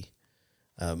be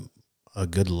a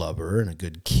good lover and a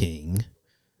good king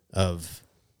of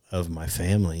my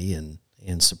family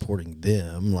and supporting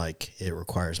them, like, it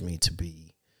requires me to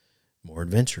be more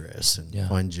adventurous and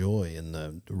find joy in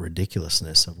the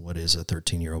ridiculousness of what is a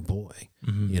 13-year-old boy,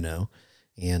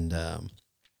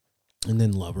 and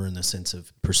then lover in the sense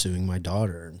of pursuing my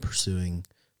daughter and pursuing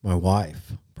my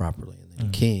wife properly, and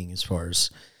then king as far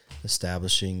as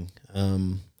establishing a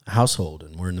household,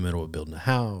 and we're in the middle of building a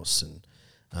house, and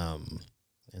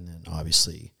then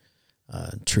obviously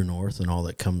True North and all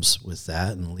that comes with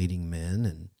that, and leading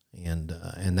men,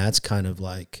 and that's kind of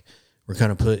like we're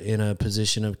kind of put in a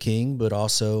position of king, but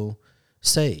also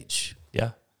sage.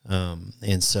 Yeah.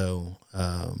 And so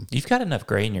You've got enough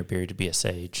gray in your beard to be a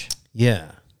sage.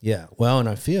 Yeah. Well, and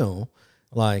I feel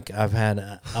like I've had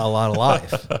a lot of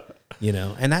life,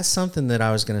 and that's something that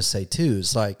I was going to say too,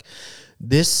 is like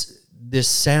this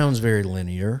sounds very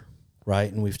linear,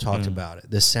 right? And we've talked about it.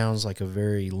 This sounds like a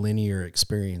very linear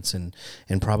experience, and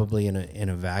probably in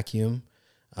a vacuum,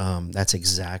 that's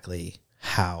exactly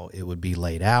how it would be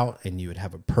laid out, and you would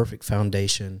have a perfect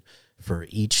foundation for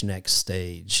each next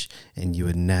stage, and you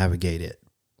would navigate it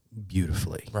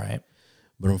beautifully. Right.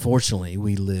 But unfortunately,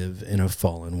 we live in a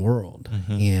fallen world,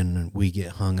 and we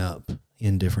get hung up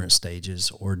in different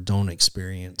stages, or don't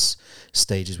experience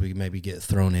stages. We maybe get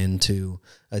thrown into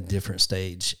a different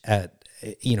stage at,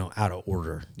 out of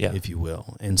order, if you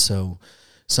will. And so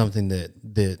something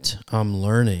that I'm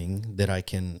learning, that I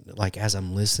can, like, as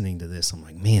I'm listening to this, I'm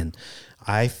like, man,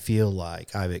 I feel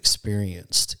like I've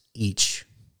experienced each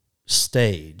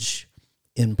stage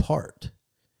in part,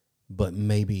 but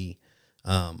maybe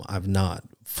I've not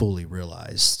fully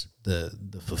realized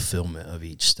the fulfillment of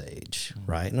each stage,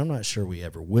 right? And I'm not sure we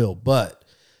ever will, but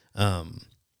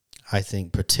I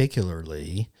think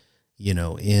particularly,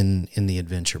 in the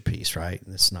adventure piece, right?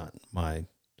 It's not my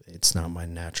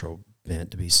natural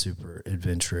bent to be super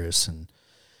adventurous and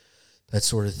that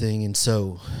sort of thing. And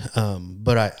so,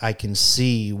 but I can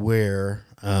see where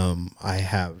I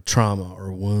have trauma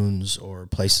or wounds or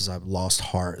places I've lost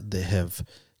heart that have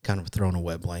kind of thrown a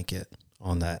wet blanket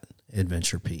on that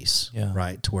adventure piece,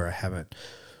 right? To where I haven't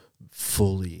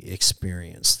fully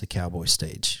experienced the cowboy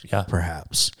stage,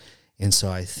 perhaps. And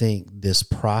so I think this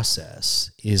process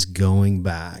is going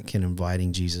back and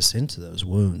inviting Jesus into those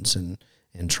wounds and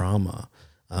trauma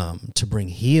to bring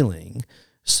healing,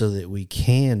 so that we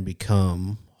can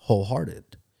become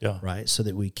wholehearted, right? So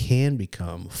that we can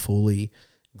become fully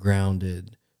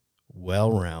grounded,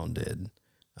 well-rounded,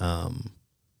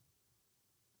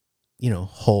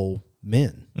 whole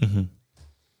men,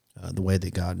 the way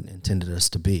that God intended us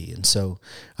to be. And so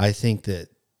I think that,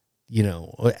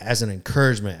 as an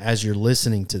encouragement, as you're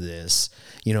listening to this,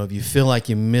 if you feel like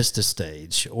you missed a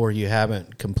stage or you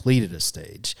haven't completed a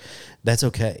stage, that's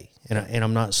okay. And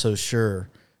I'm not so sure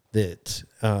that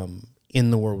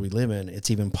in the world we live in, it's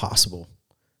even possible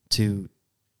to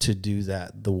do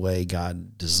that the way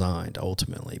God designed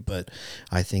ultimately. But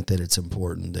I think that it's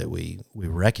important that we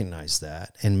recognize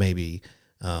that, and maybe,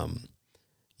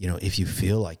 if you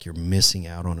feel like you're missing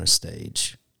out on a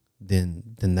stage, then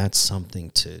that's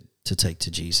something to take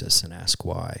to Jesus and ask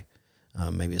why.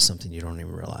 Maybe it's something you don't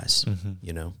even realize,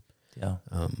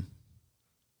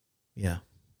 Yeah.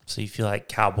 So you feel like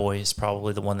cowboy is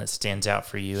probably the one that stands out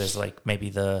for you as like maybe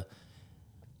the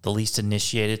least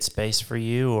initiated space for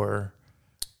you, or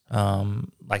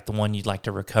like the one you'd like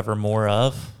to recover more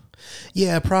of?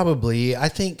 Yeah, probably. I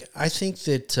think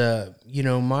that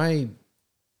my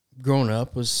growing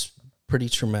up was pretty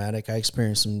traumatic. I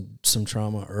experienced some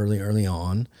trauma early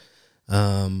on,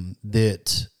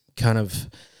 that kind of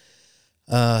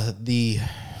let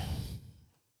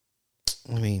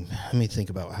me think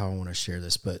about how I want to share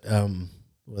this, but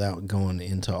without going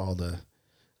into all the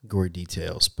gory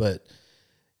details. But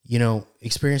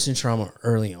experiencing trauma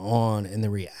early on, and the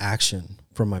reaction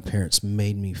from my parents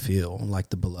made me feel like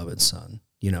the beloved son.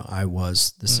 I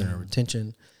was the center of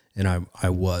attention, and I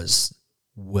was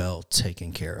well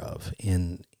taken care of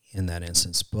in that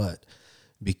instance. But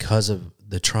because of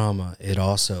the trauma, it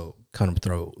also kind of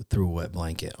threw a wet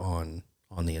blanket on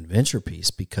the adventure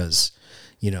piece, because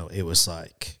it was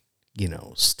like,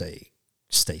 stay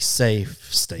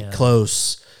safe, stay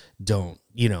close, don't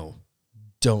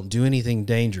do anything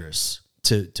dangerous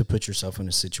to put yourself in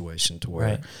a situation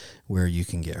to where you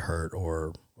can get hurt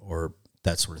or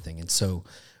that sort of thing. And so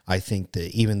I think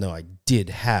that even though I did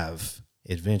have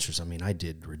adventures, I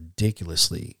did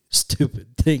ridiculously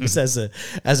stupid things as an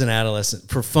adolescent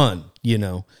for fun,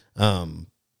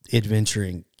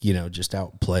 adventuring, just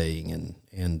out playing and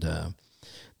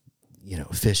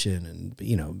fishing and,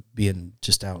 being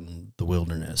just out in the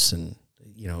wilderness, and,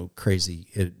 crazy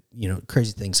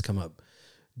things come up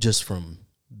just from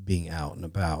being out and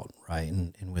about, right?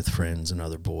 And with friends and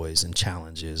other boys, and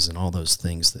challenges and all those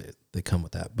things that come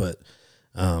with that. But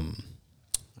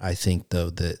I think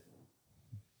though that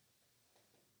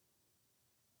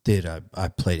I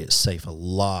played it safe a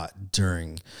lot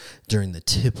during the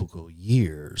typical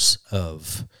years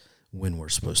of when we're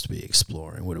supposed to be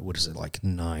exploring. What is it, like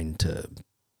 9 to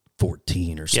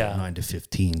 14 or something, 9 to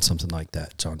 15, something like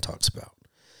that John talks about.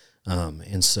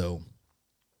 And so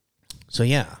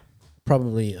yeah,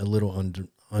 probably a little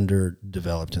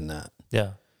underdeveloped in that.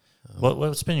 Yeah.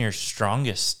 What's been your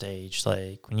strongest stage?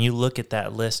 Like when you look at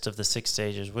that list of the 6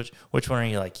 stages, which one are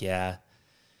you like, I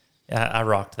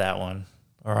rocked that one,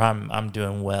 or I'm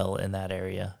doing well in that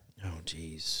area? Oh,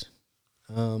 geez.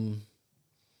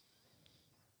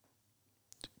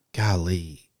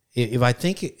 Golly. If I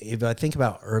think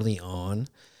about early on,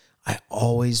 I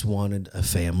always wanted a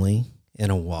family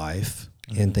and a wife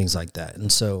and things like that.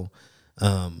 And so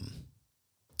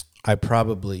I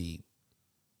probably,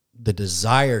 the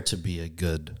desire to be a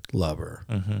good lover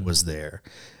was there.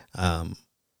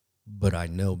 But I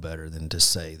know better than to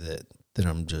say that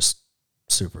I'm just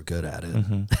super good at it.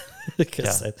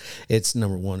 because it's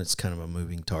number one, it's kind of a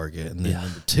moving target, and then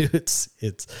number two, it's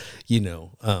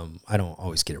I don't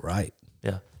always get it right.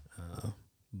 Yeah.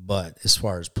 But as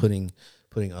far as putting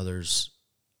others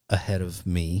ahead of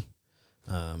me,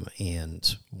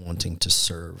 and wanting to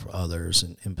serve others,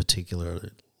 and in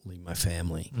particularly my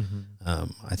family,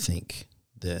 I think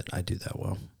that I do that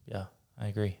well. Yeah, I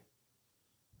agree.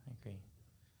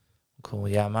 Cool.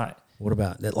 Yeah, What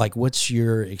about that? Like, what's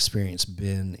your experience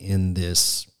been in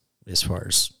this as far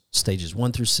as stages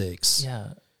 1 through 6?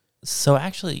 Yeah. So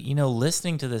actually,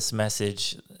 listening to this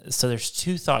message, so there's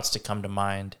two thoughts to come to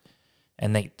mind,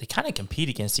 and they kind of compete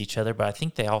against each other, but I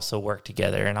think they also work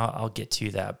together, and I'll get to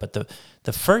that. But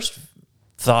the first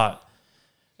thought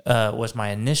was my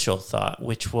initial thought,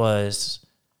 which was,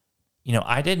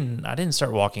 I didn't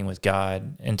start walking with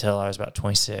God until I was about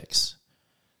 26.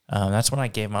 That's when I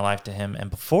gave my life to him.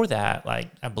 And before that, like,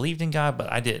 I believed in God,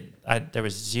 but there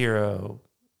was zero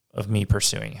of me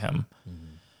pursuing him.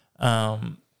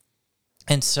 And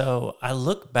so I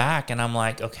look back and I'm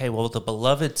like, okay, well, the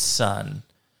beloved son,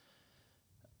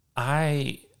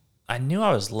 I knew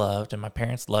I was loved and my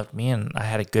parents loved me and I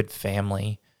had a good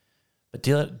family, but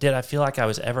did I feel like I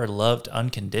was ever loved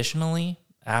unconditionally?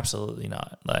 Absolutely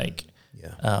not. Like,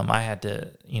 I had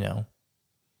to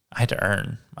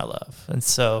earn my love. And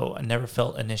so I never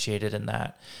felt initiated in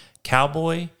that.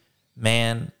 Cowboy,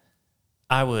 man,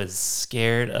 I was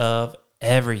scared of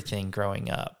everything growing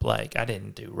up. Like, I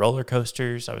didn't do roller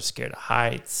coasters. I was scared of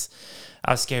heights.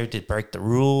 I was scared to break the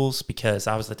rules because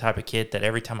I was the type of kid that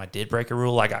every time I did break a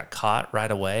rule, I got caught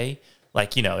right away.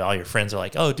 Like, all your friends are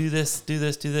like, oh, do this, do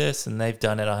this, do this. And they've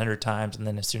done it 100 times. And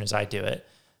then as soon as I do it,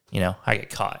 I get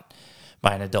caught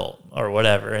by an adult or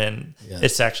whatever. And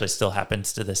it's actually still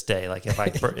happens to this day. Like,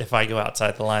 if I go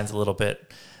outside the lines a little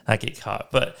bit, I get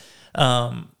caught. But,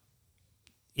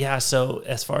 so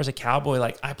as far as a cowboy,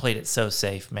 like, I played it so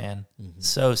safe, man.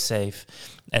 So safe.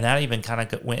 And that even kind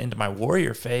of went into my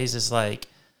warrior phase. Is like,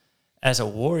 as a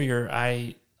warrior,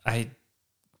 I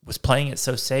was playing it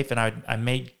so safe, and I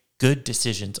made good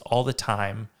decisions all the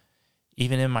time.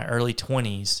 Even in my early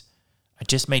 20s, I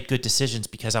just made good decisions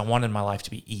because I wanted my life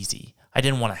to be easy. I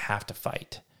didn't want to have to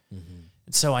fight. And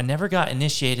so I never got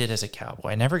initiated as a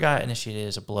cowboy. I never got initiated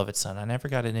as a beloved son. I never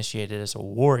got initiated as a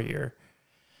warrior.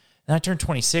 And I turned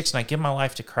 26 and I give my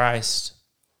life to Christ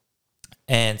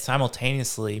and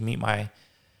simultaneously meet my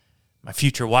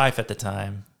future wife at the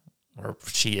time, or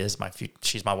she's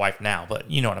my wife now, but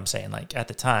you know what I'm saying? Like, at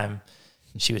the time,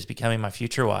 she was becoming my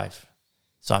future wife.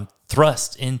 So I'm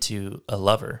thrust into a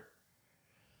lover.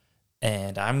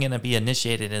 And I'm going to be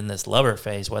initiated in this lover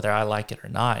phase, whether I like it or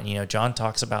not. And, John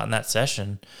talks about in that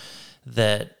session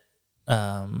that,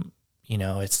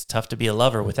 it's tough to be a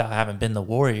lover without having been the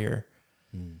warrior.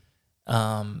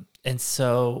 And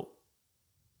so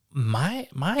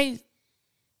my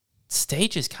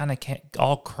stages kind of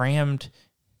all crammed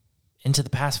into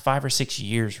the past 5 or 6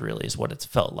 years, really, is what it's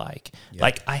felt like. Yeah.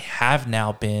 Like, I have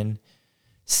now been,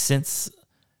 since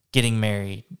getting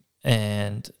married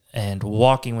and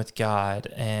walking with God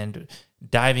and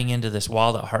diving into this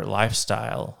wild at heart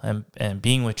lifestyle and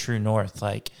being with True North,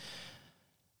 like,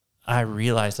 I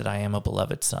realize that I am a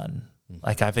beloved son.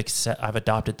 Like, I've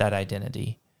adopted that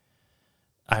identity.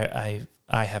 I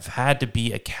have had to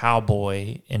be a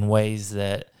cowboy in ways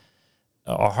that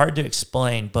are hard to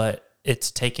explain, but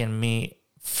it's taken me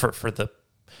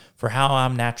for how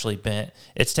I'm naturally bent.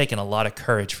 It's taken a lot of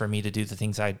courage for me to do the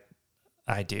things I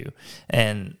do.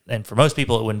 And for most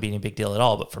people, it wouldn't be any big deal at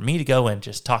all. But for me to go and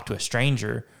just talk to a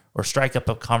stranger or strike up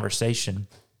a conversation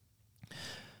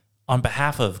on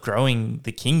behalf of growing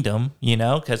the kingdom,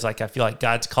 because, like, I feel like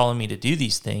God's calling me to do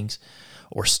these things,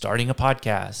 or starting a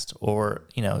podcast, or,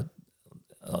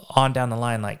 on down the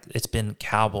line, like, it's been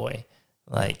cowboy.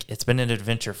 Like, it's been an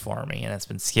adventure for me, and it's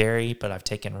been scary, but I've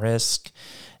taken risk,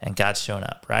 and God's shown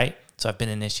up, right? So I've been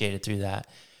initiated through that.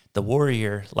 The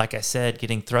warrior, like I said,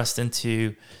 getting thrust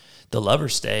into the lover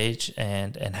stage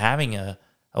and having a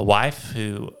wife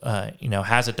who,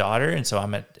 has a daughter. And so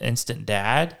I'm an instant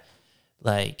dad,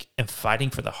 like, and fighting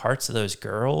for the hearts of those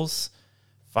girls,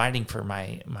 fighting for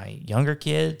my younger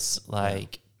kids.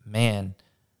 Like, man,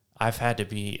 I've had to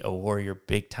be a warrior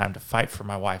big time to fight for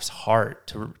my wife's heart,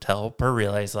 to help her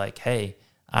realize, like, hey,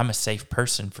 I'm a safe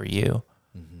person for you,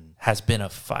 has been a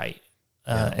fight.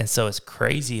 And so it's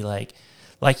crazy. Like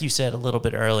you said a little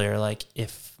bit earlier, like,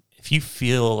 if you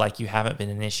feel like you haven't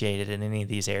been initiated in any of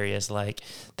these areas, like,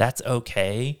 that's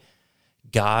okay.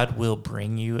 God will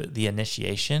bring you the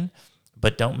initiation,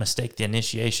 but don't mistake the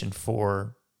initiation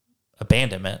for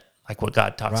abandonment, like what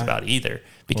God talks about either,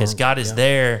 because God is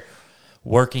there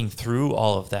working through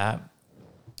all of that.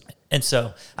 And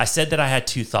so I said that I had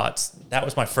two thoughts. That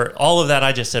was my first. All of that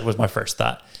I just said was my first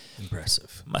thought.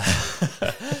 Impressive.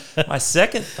 My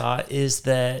second thought is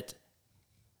that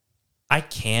I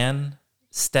can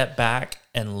step back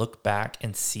and look back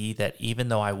and see that even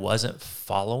though I wasn't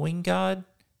following God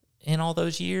in all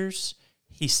those years,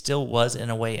 he still was in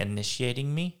a way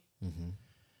initiating me.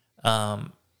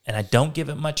 And I don't give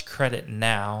it much credit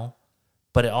now,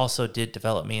 but it also did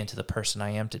develop me into the person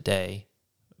I am today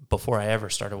before I ever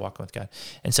started walking with God.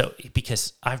 And so,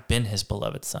 because I've been his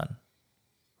beloved son,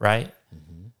 right?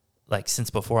 Like since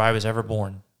before I was ever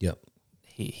born. Yep.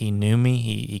 He knew me.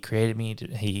 He created me.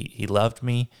 He loved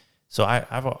me. So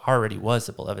I've already was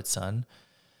the beloved son.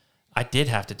 I did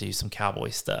have to do some cowboy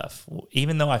stuff.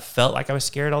 Even though I felt like I was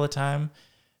scared all the time,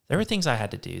 there were things I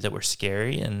had to do that were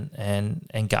scary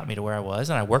and got me to where I was.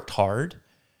 And I worked hard.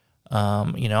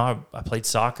 I played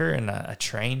soccer and I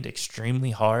trained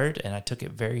extremely hard and I took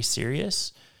it very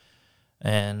serious.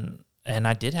 And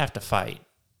I did have to fight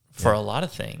for a lot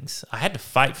of things. I had to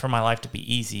fight for my life to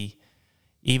be easy,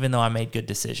 even though I made good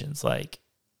decisions.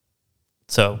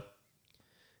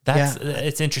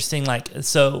 It's interesting.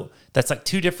 So that's like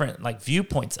two different like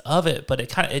viewpoints of it, but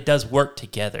it does work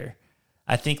together.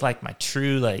 I think like my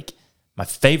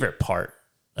favorite part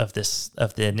of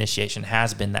the initiation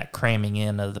has been that cramming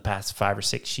in of the past 5 or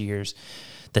 6 years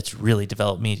that's really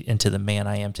developed me into the man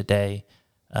I am today,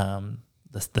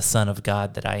 the son of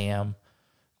God that I am.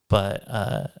 But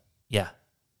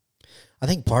I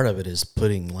think part of it is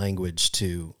putting language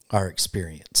to our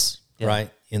experience, right,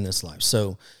 in this life.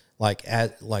 So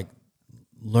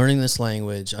learning this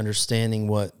language, understanding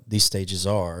what these stages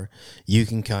are, you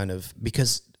can kind of,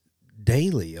 because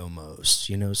daily almost,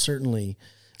 certainly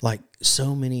like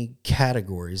so many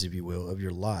categories, if you will, of your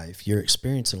life, you're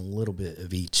experiencing a little bit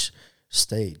of each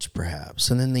stage perhaps.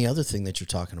 And then the other thing that you're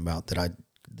talking about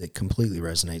that completely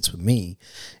resonates with me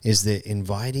is that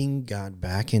inviting God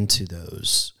back into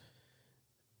those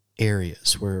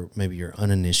areas where maybe you're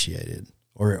uninitiated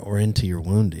or into your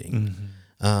wounding,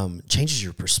 changes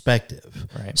your perspective.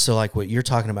 Right. So like what you're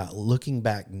talking about, looking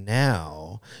back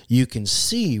now, you can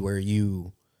see where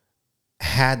you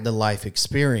had the life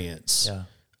experience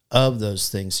of those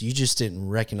things. You just didn't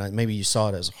recognize, maybe you saw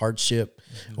it as hardship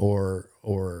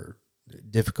or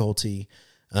difficulty.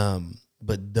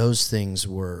 But those things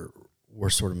were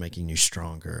sort of making you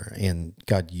stronger, and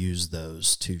God used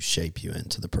those to shape you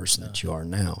into the person that you are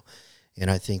now. And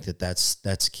I think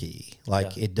that's key.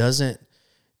 It doesn't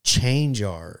change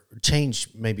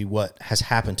maybe what has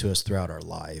happened to us throughout our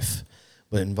life,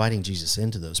 but inviting Jesus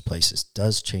into those places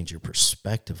does change your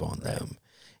perspective on them.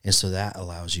 And so that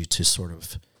allows you to sort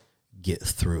of get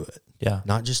through it. Yeah.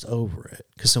 Not just over it.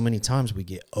 Because so many times we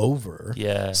get over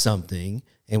something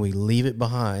and we leave it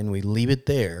behind, we leave it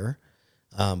there,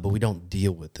 but we don't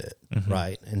deal with it,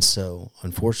 right? And so,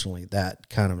 unfortunately, that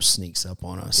kind of sneaks up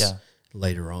on us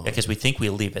later on. Because we think we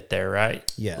leave it there, right?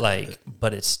 Yeah.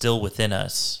 But it's still within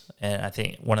us. And I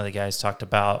think one of the guys talked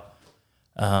about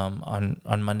on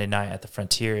Monday night at the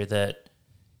Frontier that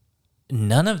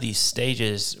none of these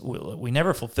stages, we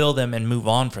never fulfill them and move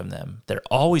on from them. They're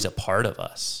always a part of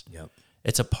us. Yep.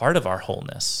 It's a part of our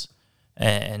wholeness.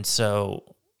 And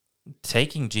so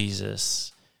taking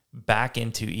Jesus back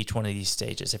into each one of these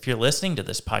stages, if you're listening to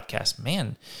this podcast,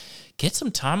 man, get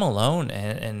some time alone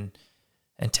and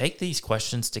take these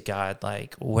questions to God.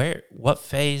 Like, what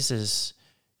phases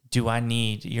do I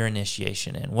need your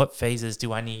initiation in? What phases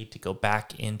do I need to go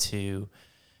back into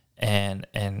and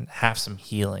have some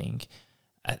healing?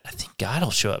 I think God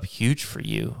will show up huge for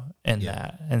you in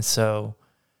that. And so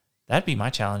that'd be my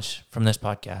challenge from this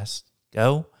podcast.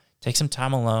 Go take some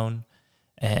time alone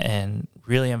and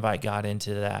really invite God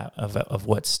into that of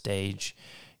what stage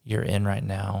you're in right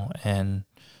now. And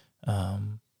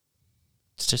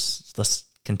let's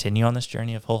continue on this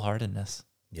journey of wholeheartedness.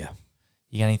 Yeah.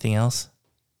 You got anything else?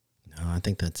 No, I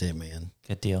think that's it, man.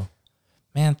 Good deal.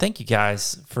 Man, thank you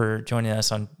guys for joining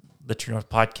us on the True North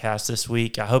podcast this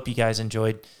week. I hope you guys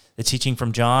enjoyed the teaching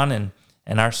from John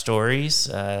and our stories.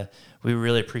 We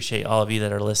really appreciate all of you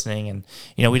that are listening. And,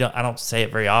 I don't say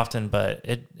it very often, but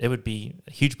it would be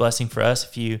a huge blessing for us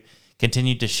if you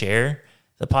continued to share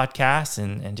the podcast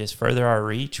and just further our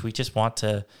reach. We just want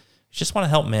to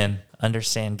help men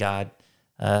understand God.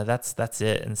 That's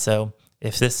it. And so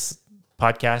if this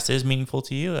podcast is meaningful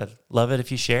to you, I'd love it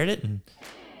if you shared it. And,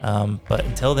 but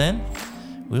until then,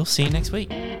 we'll see you next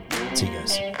week. See you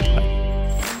guys.